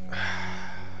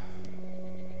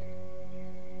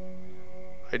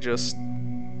 I just...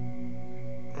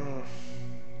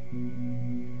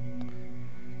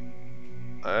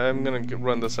 I'm gonna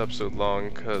run this episode long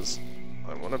because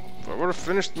I wanna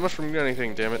finish the mushroom gunning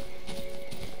thing, damn it.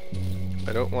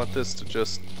 I don't want this to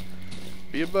just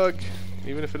be a bug.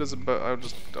 Even if it is a bug,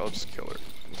 I'll just kill her.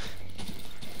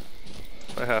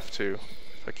 If I have to.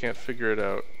 If I can't figure it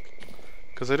out.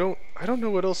 Cause I don't know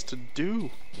what else to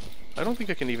do. I don't think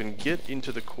I can even get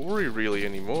into the quarry really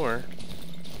anymore.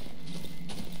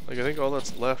 Like I think all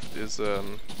that's left is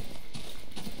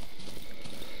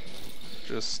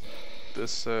just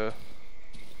this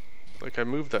like I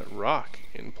moved that rock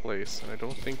in place and I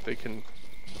don't think they can,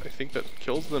 I think that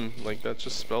kills them, like that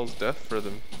just spells death for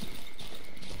them.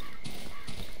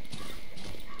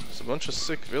 There's a bunch of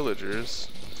sick villagers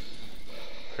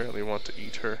apparently want to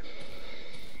eat her.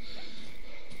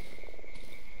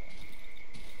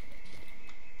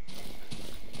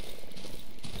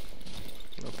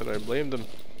 Not that I blame them,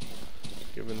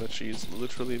 given that she's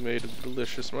literally made of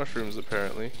delicious mushrooms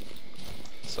apparently.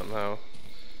 Somehow.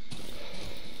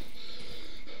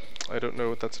 I don't know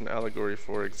what that's an allegory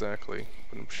for exactly,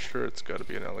 but I'm sure it's got to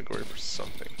be an allegory for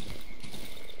something.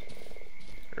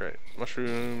 Alright,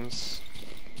 mushrooms.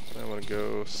 I want to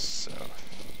go south.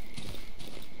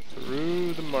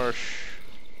 Through the marsh.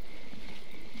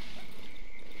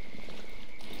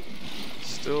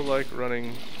 Still like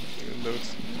running, even though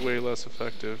it's way less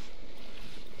effective.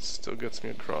 It still gets me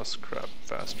across crap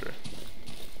faster.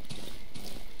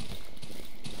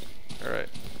 Alright.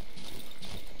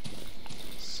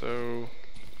 So,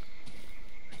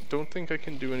 I don't think I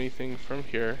can do anything from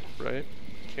here, right?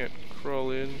 Can't crawl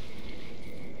in.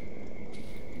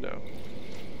 No.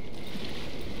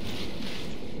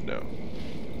 No.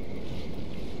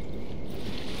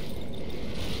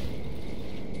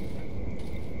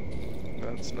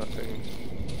 That's nothing.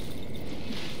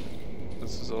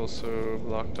 This is also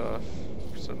blocked off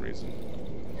for some reason.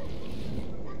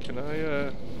 Can I,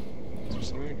 is there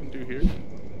something I can do here?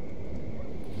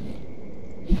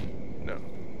 No.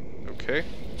 Okay.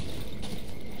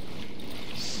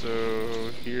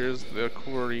 So, here's the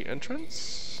quarry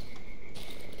entrance.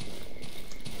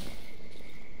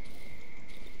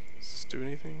 Does this do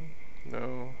anything?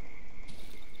 No.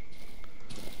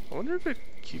 I wonder if it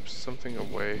keeps something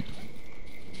away.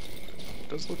 It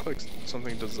does look like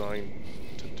something designed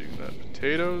to do that.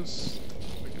 Potatoes?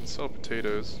 I can sell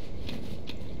potatoes.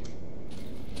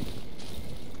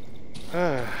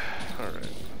 Alright.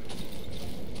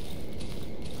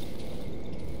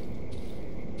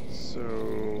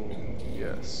 So,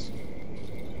 yes.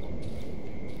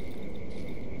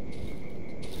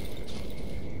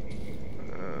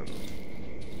 Are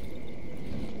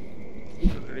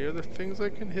there any other things I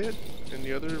can hit?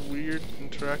 Any other weird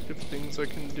interactive things I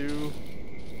can do?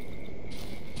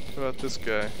 What about this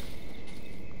guy?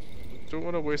 Don't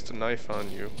want to waste a knife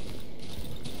on you.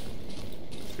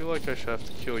 I feel like I should have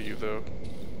to kill you though.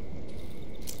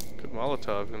 Could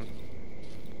Molotov him.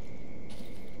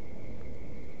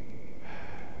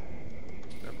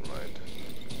 Never mind.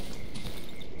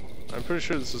 I'm pretty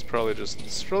sure this is probably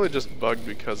just bugged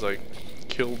because I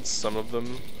killed some of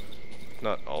them,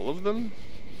 not all of them.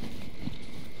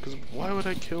 Because why would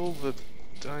I kill the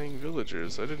dying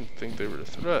villagers? I didn't think they were a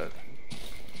threat. I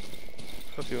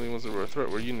thought the only ones that were a threat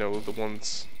were, you know, the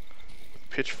ones with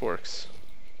pitchforks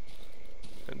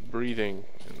and breathing.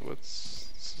 And what's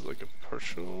this is like a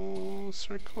partial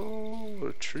circle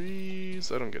or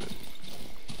trees? I don't get it.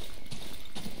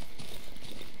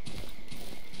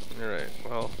 Alright,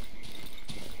 well,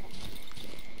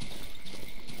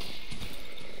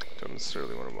 don't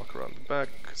necessarily want to walk around the back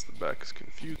because the back is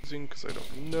confusing because I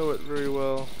don't know it very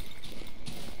well.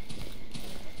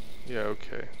 Yeah,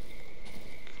 okay.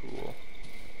 Cool.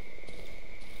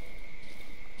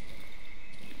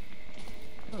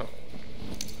 Oh.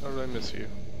 How did I miss you?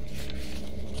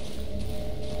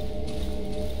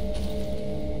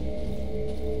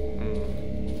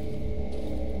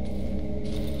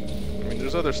 I mean,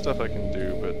 there's other stuff I can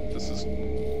do, but this is...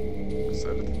 Is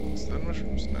that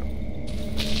mushrooms? No.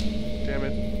 Damn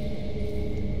it.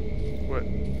 What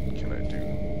can I do?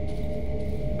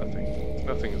 Nothing.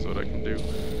 Nothing is what I can do.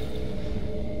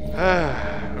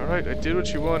 Alright, I did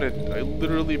what you wanted. I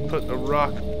literally put a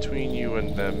rock between you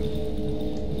and them.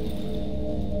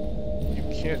 You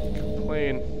can't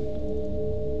complain.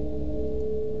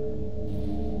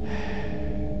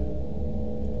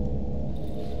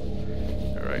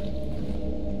 Alright.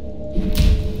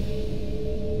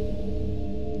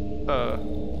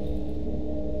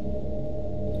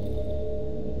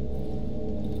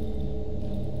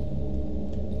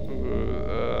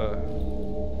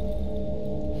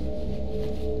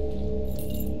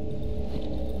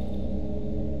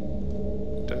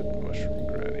 Dead mushroom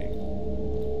granny.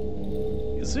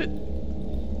 Is it?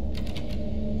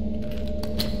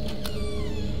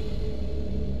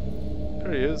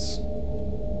 There he is.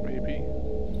 Maybe.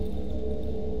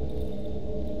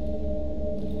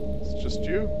 It's just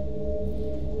you.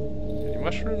 Any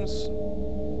mushrooms?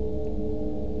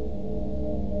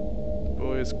 The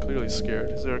boy is clearly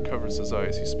scared. His hair covers his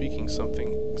eyes. He's speaking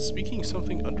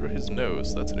something under his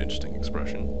nose. That's an interesting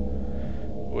expression.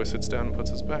 The boy sits down and puts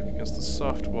his back against the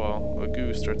soft wall. A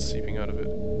goo starts seeping out of it.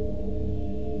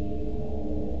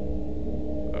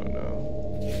 Oh no.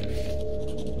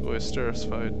 The boy is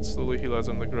terrified. Slowly he lies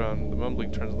on the ground. The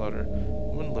mumbling turns louder.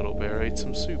 One little bear ate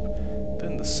some soup.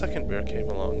 Then the second bear came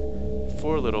along.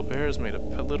 Four little bears made a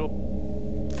little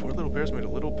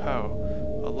pow.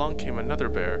 Along came another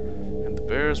bear, and the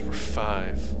bears were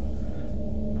 5.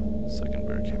 Second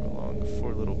bear came along.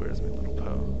 4 little bears made a little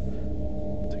pow.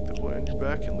 Take the boy on your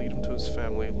back and lead him to his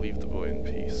family. Leave the boy in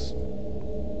peace.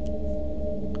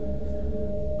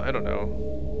 I don't know.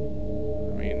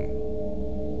 I mean,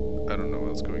 I don't know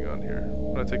what's going on here.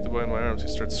 When I take the boy in my arms, he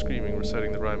starts screaming,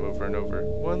 reciting the rhyme over and over.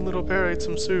 One little bear ate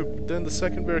some soup. Then the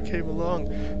second bear came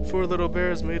along. 4 little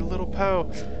bears made a little pow.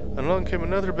 And along came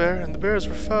another bear, and the bears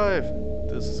were 5.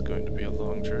 This is going to be a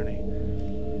long journey.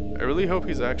 I really hope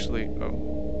he's actually... Oh.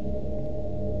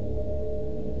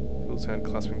 Feel his hand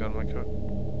clasping down my coat.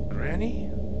 Granny?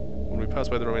 When we pass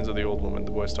by the remains of the old woman,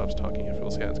 the boy stops talking and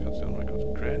feels hands clasping down my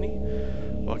coat. Granny?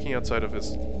 Walking outside of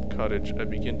his cottage, I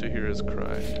begin to hear his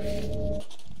cry.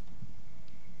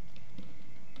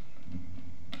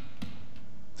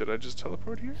 Did I just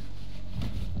teleport here?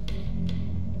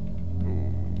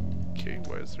 Okay,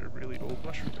 why is there a really old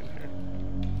mushroom in here?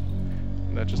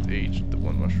 And that just aged the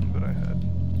one mushroom that I had.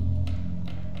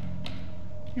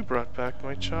 You brought back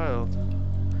my child.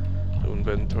 The woman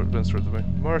bends towards the boy.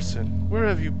 Marcin, where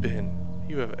have you been?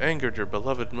 You have angered your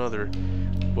beloved mother.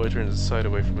 The boy turns his side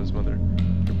away from his mother.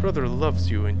 Your brother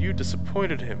loves you, and you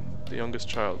disappointed him. The youngest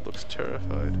child looks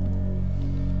terrified.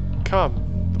 Come.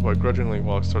 The boy grudgingly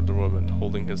walks toward the woman,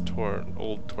 holding his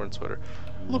old torn sweater.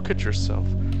 Look at yourself.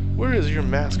 Where is your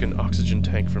mask and oxygen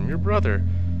tank from your brother?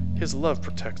 His love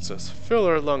protects us. Fill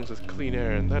our lungs with clean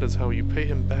air, and that is how you pay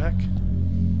him back?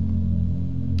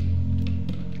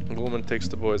 The woman takes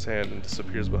the boy's hand and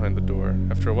disappears behind the door.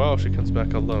 After a while, she comes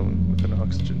back alone with an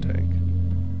oxygen tank.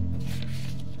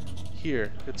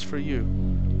 Here, it's for you.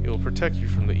 It will protect you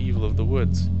from the evil of the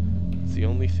woods. It's the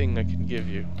only thing I can give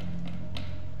you.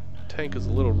 The tank is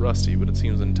a little rusty, but it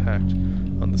seems intact.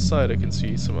 On the side I can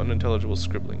see some unintelligible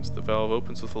scribblings. The valve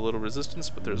opens with a little resistance,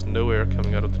 but there's no air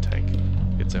coming out of the tank.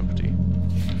 It's empty.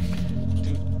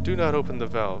 Do not open the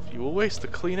valve. You will waste the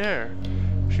clean air.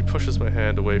 She pushes my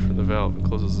hand away from the valve and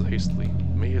closes it hastily.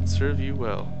 May it serve you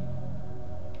well.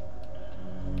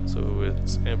 So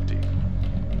it's empty.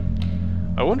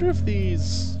 I wonder if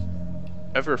these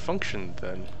ever functioned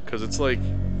then, because it's like...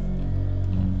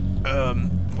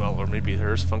 well, or maybe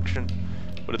hers function,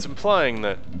 but it's implying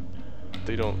that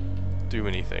they don't do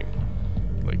anything.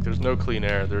 Like, there's no clean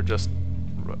air. They're just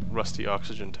rusty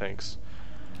oxygen tanks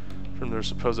from their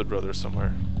supposed brother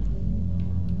somewhere.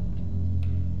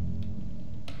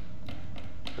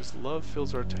 His love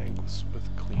fills our tanks with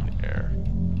clean air.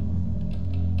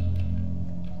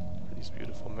 These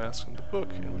beautiful masks in the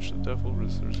book, in which the devil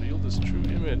revealed his true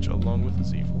image along with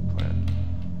his evil plan.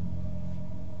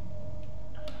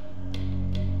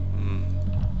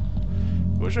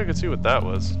 I wish I could see what that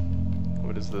was.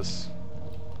 What is this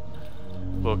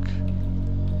book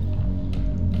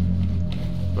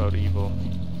about evil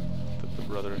that the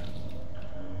brother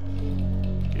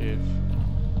gave?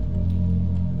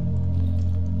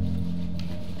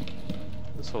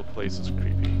 This whole place is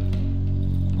creepy.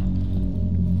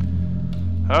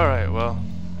 Alright, well.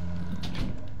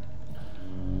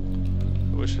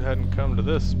 I wish it hadn't come to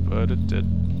this, but it did.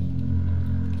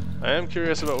 I am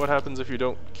curious about what happens if you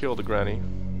don't kill the granny.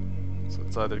 So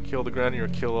it's either kill the granny or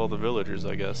kill all the villagers,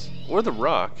 I guess. Or the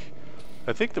rock.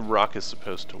 I think the rock is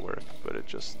supposed to work, but it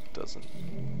just doesn't.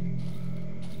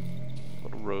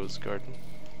 Little rose garden.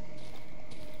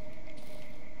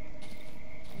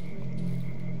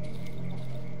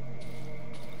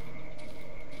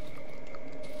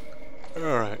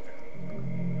 Alright.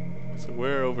 So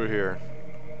we're over here.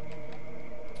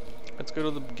 Let's go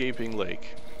to the gaping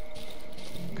lake.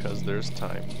 Because there's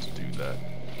time to do that.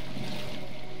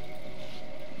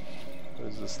 What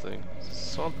is this thing? Is this a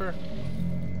swamper?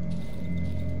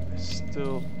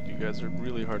 You guys are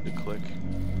really hard to click.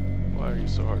 Why are you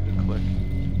so hard to click?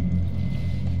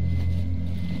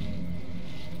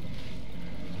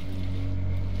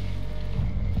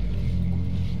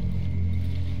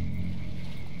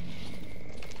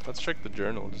 Let's check the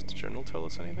journal. Does the journal tell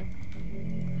us anything?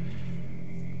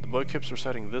 The boy keeps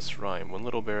reciting this rhyme. One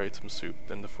little bear ate some soup,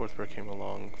 then the fourth bear came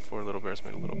along. 4 little bears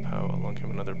made a little pow. Along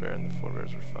came another bear, and the 4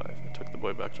 bears were 5. I took the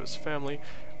boy back to his family,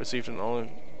 received an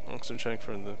oxygen tank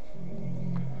from the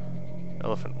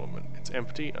elephant woman. It's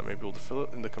empty. I'm able to fill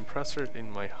it in the compressor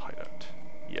in my hideout.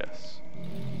 Yes.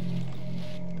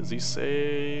 Does he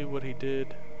say what he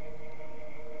did?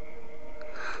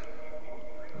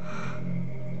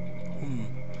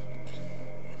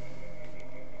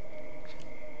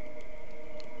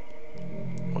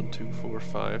 1, 2, 4,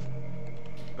 5.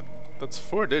 That's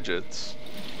 4 digits.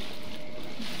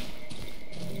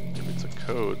 Maybe it's a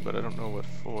code, but I don't know what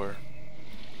for.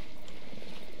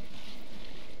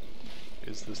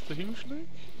 Is this the huge lake?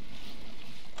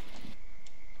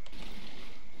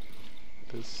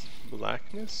 This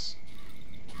blackness?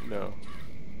 No.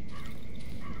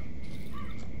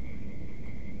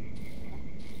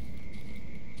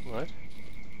 What?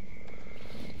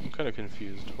 I'm kind of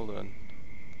confused. Hold on.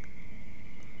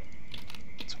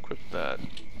 Let's equip that.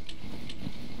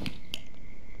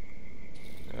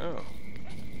 Oh.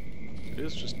 It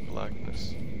is just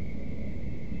blackness.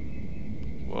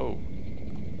 Whoa.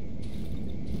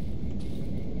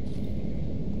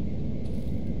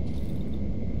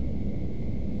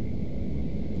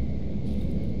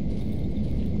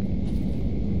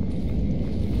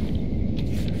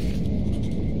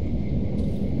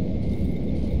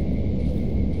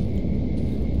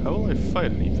 How will I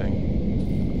fight anything?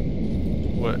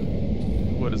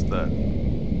 What is that?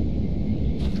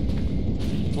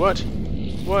 What?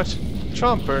 What?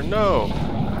 Chomper, no!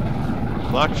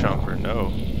 Black Chomper,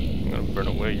 no. I'm gonna burn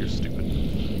away, you're stupid.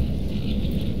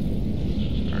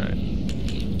 Alright.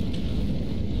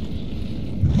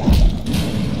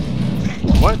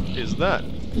 What is that?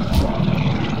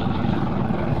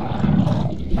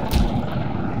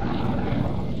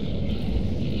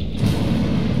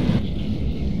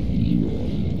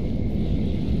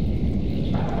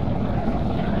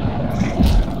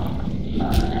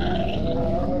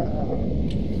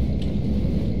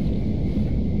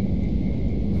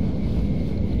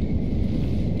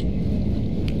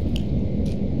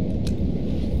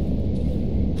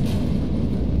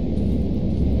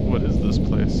 What is this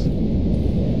place?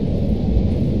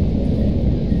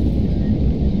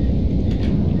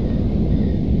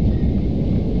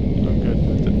 Oh good,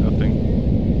 that did nothing.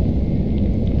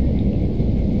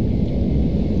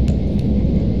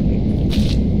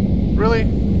 Really?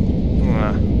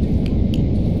 Ah.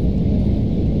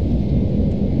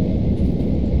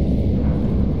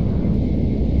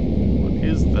 What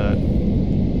is that?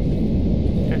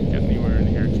 Can't get anywhere in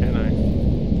here, can I?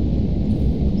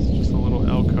 It's just a little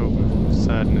alcove of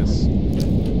sadness.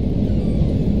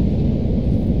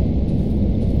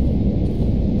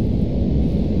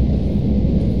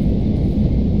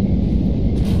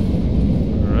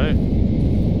 Alright.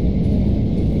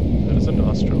 That is a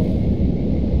nostril.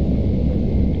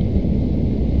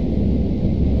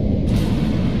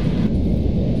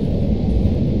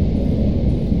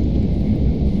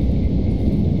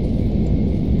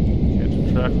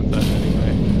 interact with that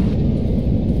anyway.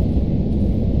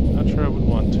 Not sure I would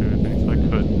want to, if I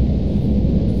could.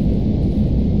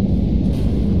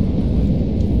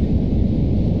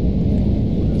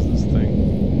 What is this thing?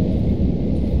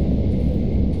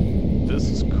 This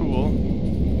is cool.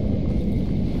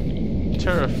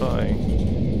 Terrifying.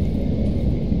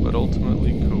 But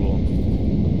ultimately cool.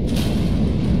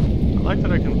 I like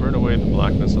that I can burn away the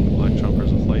blackness on the black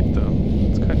chompers with light, though.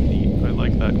 It's kind of neat. I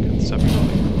like that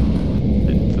conceptually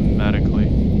and thematically.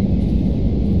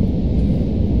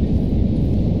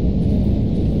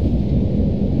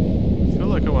 I feel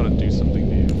like I want to do something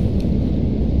to you.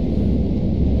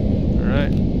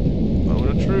 Alright.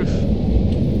 Moment of truth.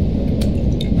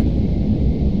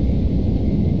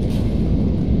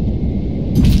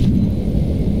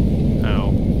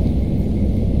 Ow.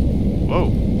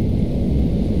 Whoa.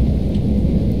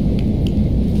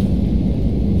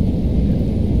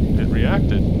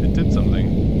 Reacted. It did something.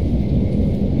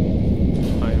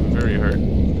 I am very hurt.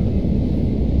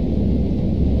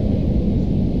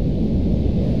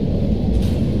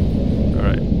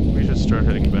 Alright, we should start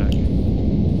heading back.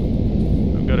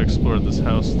 We've got to explore this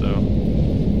house, though,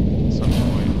 at some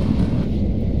point.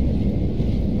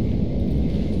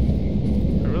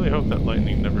 I really hope that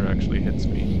lightning never actually hits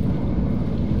me.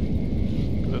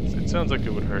 It sounds like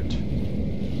it would hurt.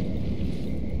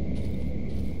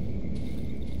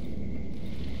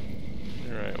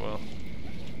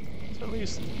 At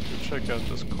least go check out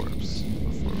this corpse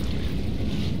before we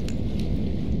leave.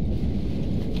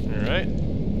 Alright.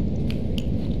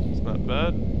 It's not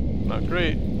bad. Not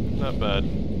great. Not bad.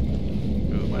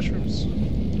 Ooh, mushrooms.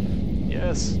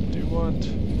 Yes, do want.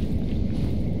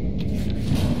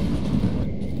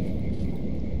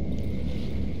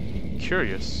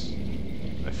 Curious.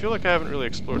 I feel like I haven't really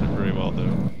explored it very well,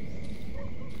 though.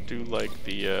 Do like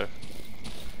the,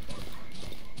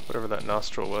 whatever that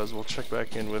nostril was. We'll check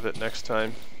back in with it next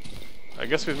time. I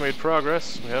guess we've made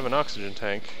progress. We have an oxygen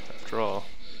tank, after all.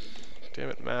 Damn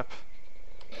it, map.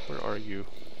 Where are you?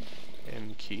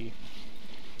 M key.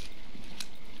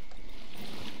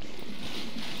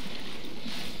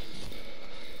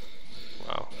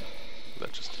 Wow.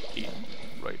 That just ate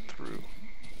right through.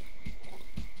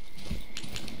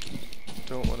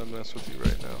 Don't want to mess with you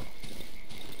right now.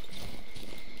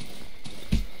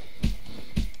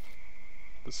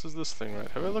 This is this thing,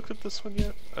 right? Have I looked at this one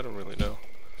yet? I don't really know.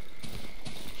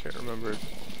 Can't remember.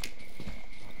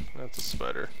 That's a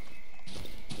spider.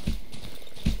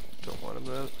 Don't want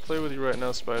to play with you right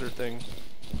now, spider thing.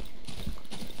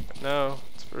 Now,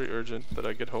 it's very urgent that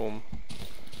I get home.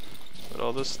 But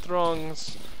all this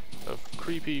throngs of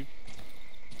creepy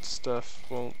stuff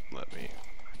won't let me.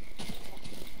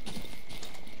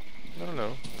 I don't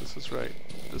know. This is right.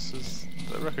 This is...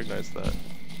 I recognize that.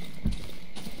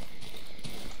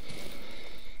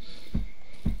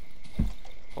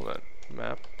 Hold on.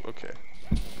 Map? Okay.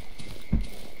 I'm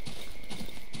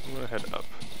gonna head up.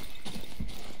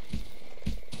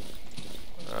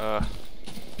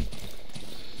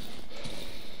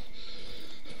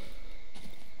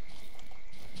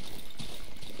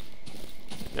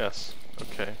 Yes.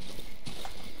 Okay.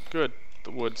 Good.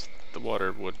 The woods, the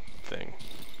water wood thing.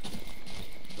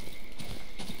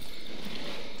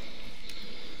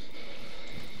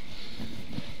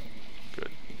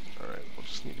 Good. Alright, we'll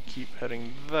just need to keep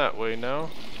heading that way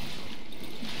now.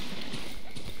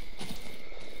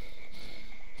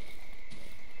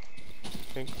 I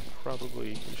think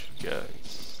probably we should get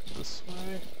this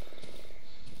way.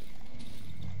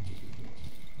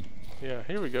 Yeah,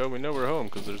 here we go. We know we're home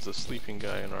because there's a sleeping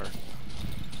guy in our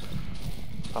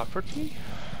property.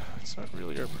 It's not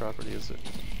really our property, is it?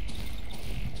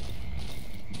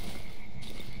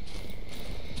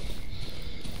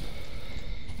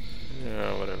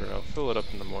 Yeah, whatever. I'll fill it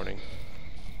up in the morning.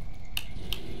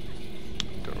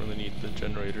 Don't really need the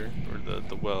generator or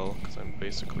the well because I'm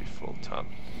basically full top.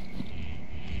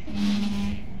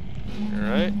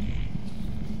 Alright.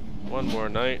 One more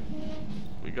night.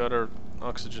 We got our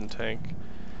oxygen tank.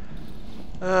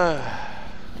 Yeah,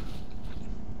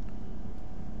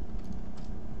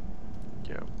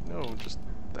 no, just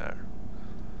there.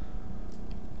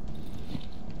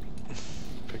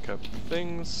 Pick up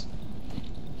things.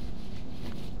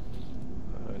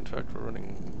 In fact, we're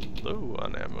running low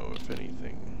on ammo, if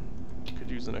anything. Could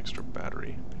use an extra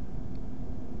battery.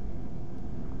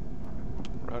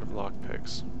 We're out of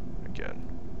lockpicks. Again.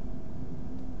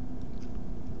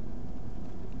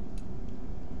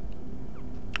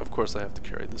 Of course I have to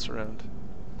carry this around.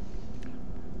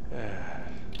 Well,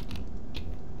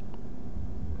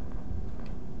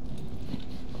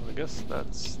 I guess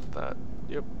that's that.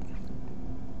 Yep.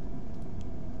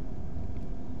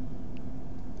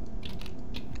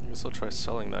 guess I'll try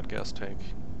selling that gas tank.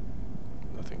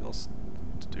 Nothing else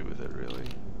to do with it, really.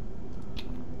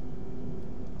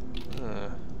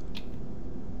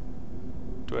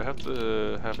 Do I have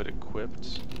to have it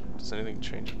equipped? Does anything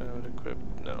change when I have it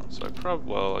equipped? No. So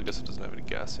well, I guess it doesn't have any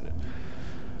gas in it.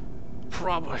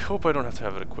 I hope I don't have to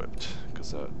have it equipped,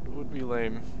 because that would be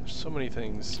lame. There's so many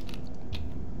things.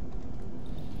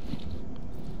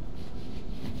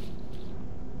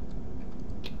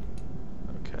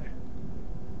 Okay.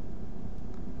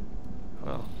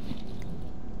 Well.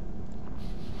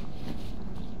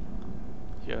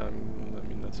 Yeah, I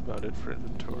mean that's about it for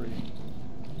inventory.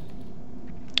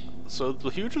 So the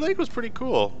huge lake was pretty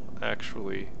cool,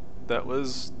 actually. That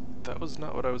was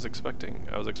not what I was expecting.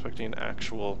 I was expecting an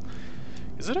actual...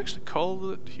 Is it actually called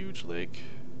a huge lake?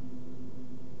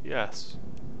 Yes.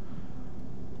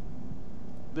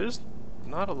 There's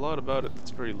not a lot about it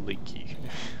that's very lakey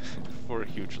for a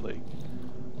huge lake.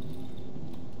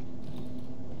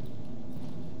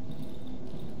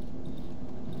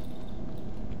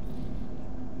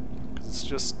 Because it's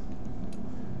just...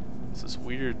 it's this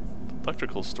weird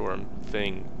electrical storm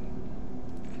thing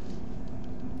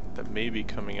that may be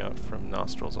coming out from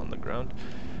nostrils on the ground.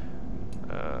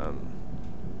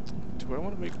 Do I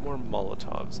want to make more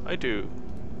Molotovs? I do.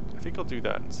 I think I'll do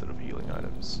that instead of healing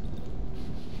items.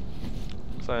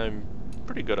 Because I'm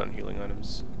pretty good on healing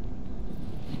items.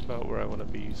 About where I want to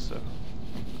be, so...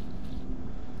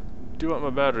 Do want my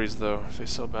batteries though. If they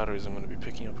sell batteries, I'm going to be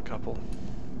picking up a couple.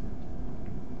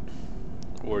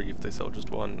 Or if they sell just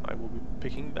one, I will be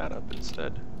picking that up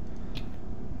instead.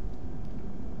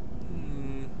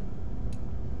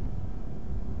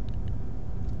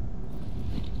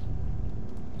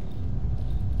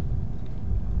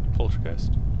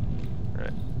 Poltergeist.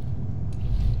 Right.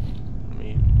 Let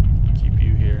me keep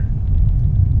you here.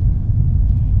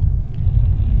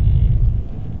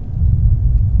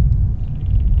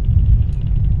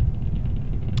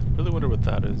 Really wonder what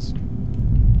that is.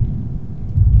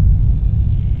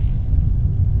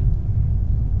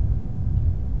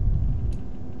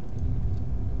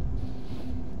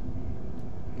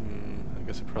 I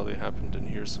guess it probably happened in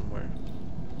here somewhere.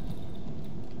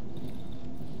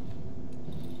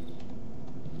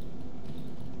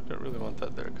 Don't really want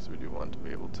that there because we do want to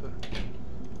be able to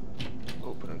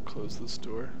open and close this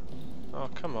door. Oh,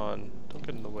 come on. Don't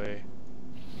get in the way.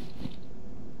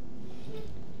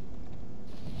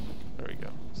 There we go.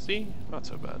 See? Not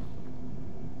so bad.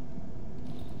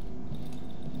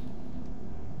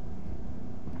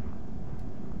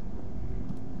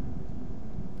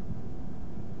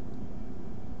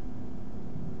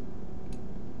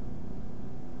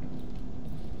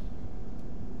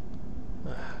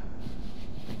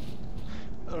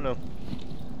 I don't know.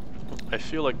 I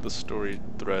feel like the story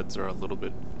threads are a little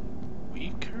bit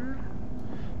weaker.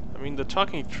 I mean, the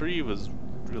talking tree was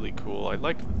really cool. I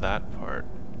liked that part.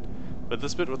 But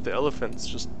this bit with the elephants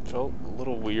just felt a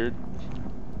little weird.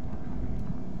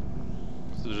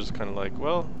 So it's just kind of like,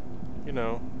 well, you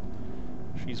know,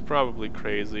 she's probably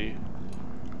crazy.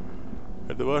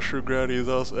 And the mushroom granny is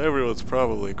also... everyone's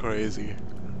probably crazy.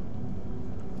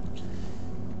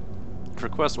 If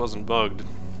request wasn't bugged,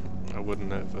 I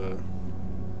wouldn't have,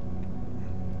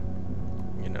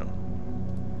 you know,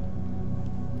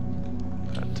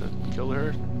 had to kill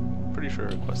her. Pretty sure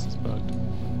her quest is bugged.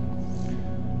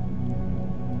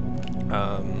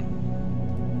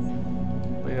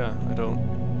 But yeah, I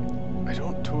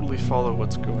don't totally follow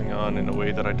what's going on in a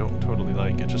way that I don't totally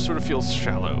like. It just sort of feels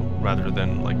shallow, rather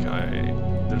than like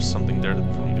there's something there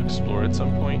for me to explore at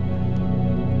some point.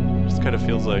 It just kind of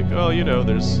feels like, oh, you know,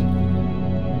 there's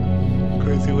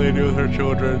crazy lady with her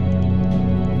children.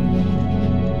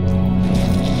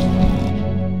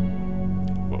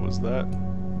 What was that?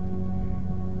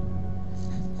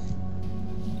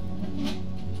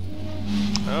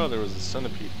 Oh, there was a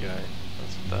centipede guy.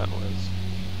 That's what that was.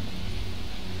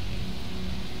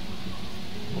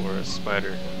 Or a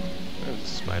spider. There's a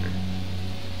spider.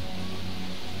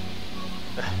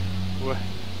 What?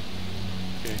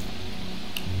 Okay.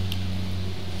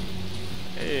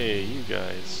 Hey, you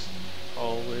guys.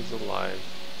 Always alive.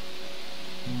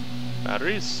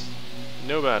 Batteries?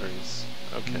 No batteries.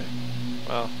 Okay.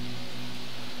 Well,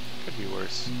 could be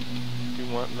worse. Do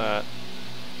want that.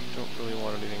 Don't really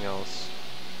want anything else.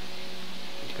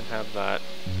 You can have that.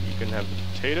 You can have the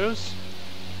potatoes.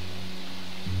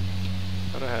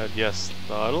 Thought I had, yes, the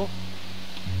bottle.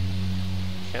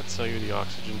 Can't sell you the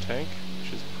oxygen tank,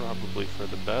 which is probably for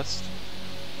the best.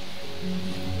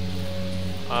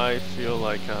 I feel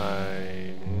like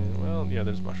well, yeah,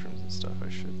 there's mushrooms and stuff I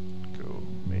should go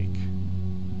make.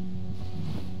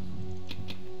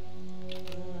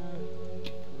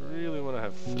 Really want to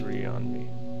have 3.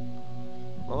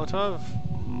 Molotov?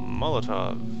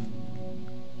 Molotov.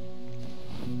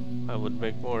 I would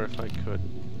make more if I could,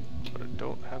 but I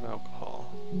don't have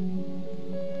alcohol.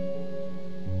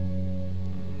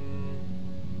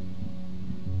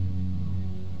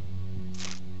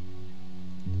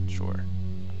 Sure.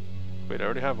 Wait, I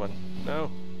already have one. No.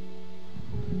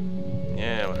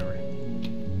 Yeah, whatever.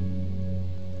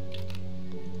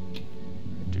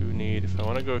 I do need, if I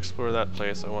want to go explore that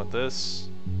place, I want this.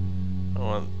 I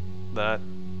want that,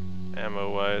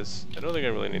 ammo-wise. I don't think I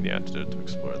really need the antidote to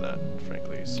explore that,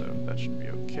 frankly, so that should be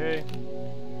okay.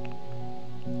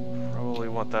 Probably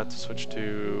want that to switch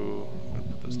to... I'm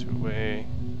gonna put those two away.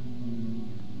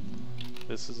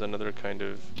 This is another kind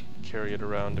of carry it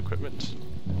around equipment.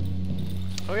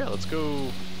 Oh yeah, let's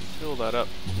go fill that up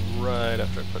right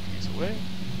after I put these away.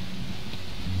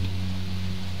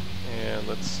 And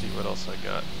let's see what else I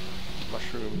got.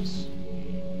 Mushrooms.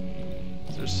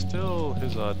 There's still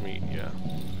his odd meat, yeah.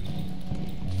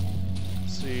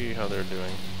 Let's see how they're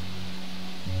doing.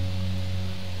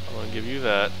 I'm gonna give you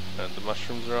that. The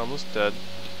mushrooms are almost dead.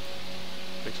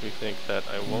 Makes me think that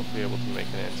I won't be able to make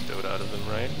an antidote out of them,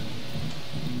 right?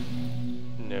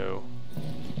 No.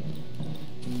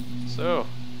 So,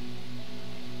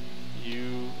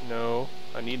 you know,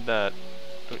 I need that.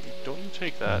 Don't you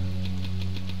take that.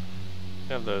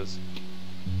 Have those,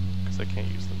 because I can't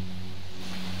use them.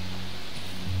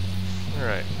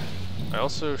 Alright. I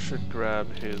also should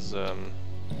grab his, I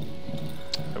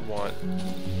want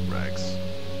rags.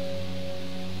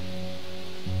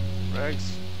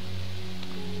 Rags?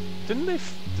 Did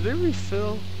they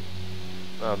refill?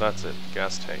 Oh, that's it.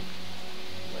 Gas tank.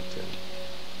 Went in.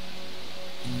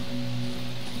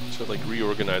 So it like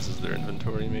reorganizes their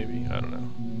inventory, maybe? I don't know.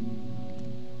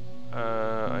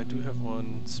 I do have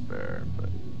one spare, but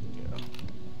yeah.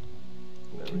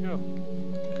 There we go.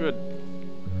 Good.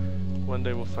 One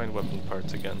day we'll find weapon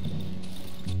parts again.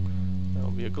 That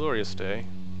will be a glorious day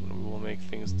when we will make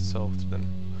things to sell to them.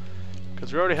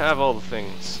 Because we already have all the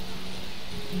things.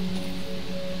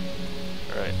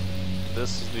 Alright.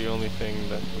 This is the only thing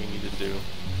that we need to do.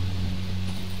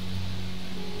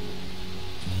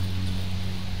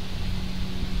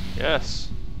 Yes.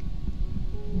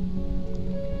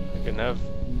 I can have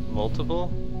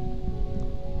multiple.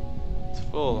 It's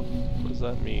full. What does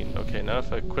that mean? Okay, now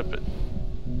if I equip it.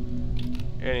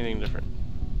 Anything different?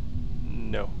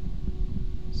 No.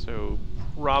 So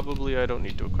probably I don't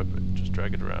need to equip it. Just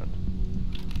drag it around.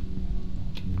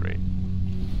 Great.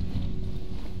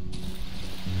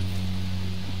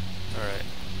 Alright.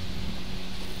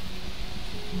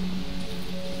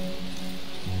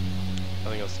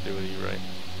 Nothing else to do with you, right?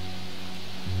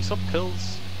 You sell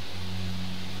pills?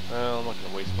 Well, I'm not going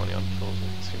to waste money on pills.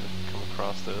 I seem to come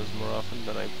across those more often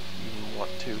than I even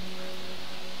want to.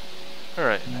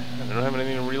 Alright, I don't have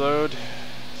anything to reload,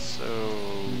 so...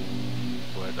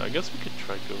 What? I guess we could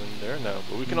try going there now,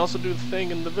 but we can also do the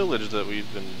thing in the village that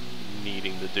we've been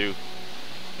needing to do.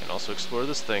 And also explore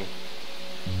this thing.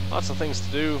 Lots of things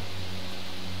to do.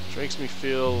 Which makes me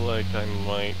feel like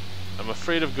I'm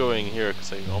afraid of going here,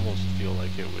 because I almost feel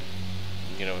like it would,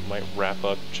 you know, it might wrap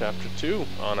up Chapter 2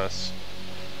 on us.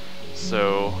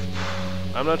 So,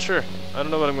 I'm not sure. I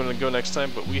don't know what I'm going to go next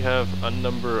time, but we have a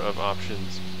number of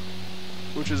options,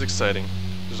 which is exciting.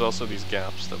 There's also these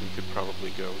gaps that we could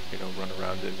probably go, you know, run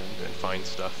around in and find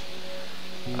stuff.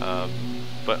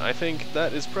 But I think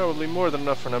that is probably more than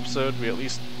enough for an episode. We at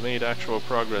least made actual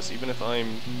progress, even if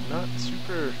I'm not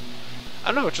super... I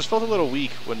don't know, it just felt a little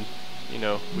weak when, you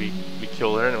know, we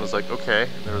killed her and it was like, okay,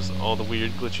 there was all the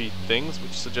weird glitchy things,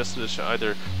 which suggested it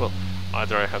either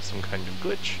I have some kind of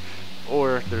glitch,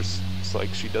 or it's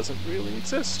like she doesn't really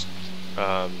exist.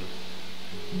 I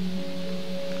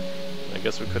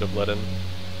guess we could have let him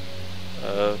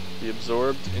be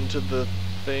absorbed into the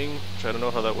thing, which I don't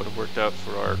know how that would have worked out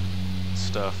for our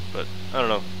stuff, but I don't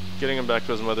know. Getting him back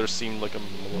to his mother seemed like a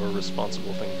more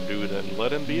responsible thing to do than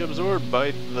let him be absorbed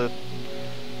by the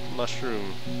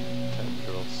mushroom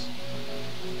tendrils.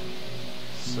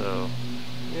 So,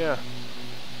 yeah.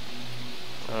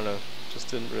 I don't know. Just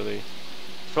didn't really...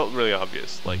 Felt really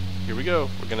obvious. Like, here we go.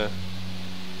 We're gonna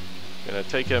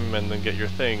take him and then get your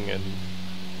thing and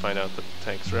find out that the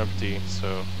tanks are empty.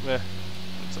 So,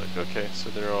 it's like, okay, so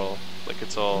they're all, like,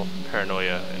 it's all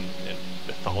paranoia and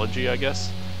mythology, I guess.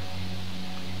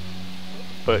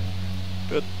 But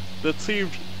that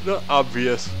seemed not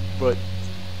obvious, but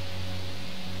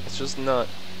it's just not.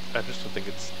 I just don't think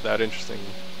it's that interesting.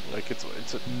 Like it's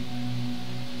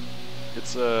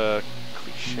a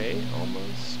cliche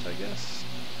almost, I guess.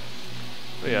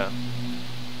 But yeah.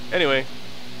 Anyway,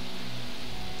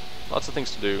 lots of things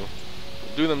to do.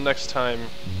 We'll do them next time.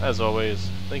 As always,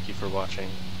 thank you for watching.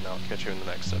 and I'll catch you in the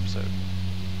next episode.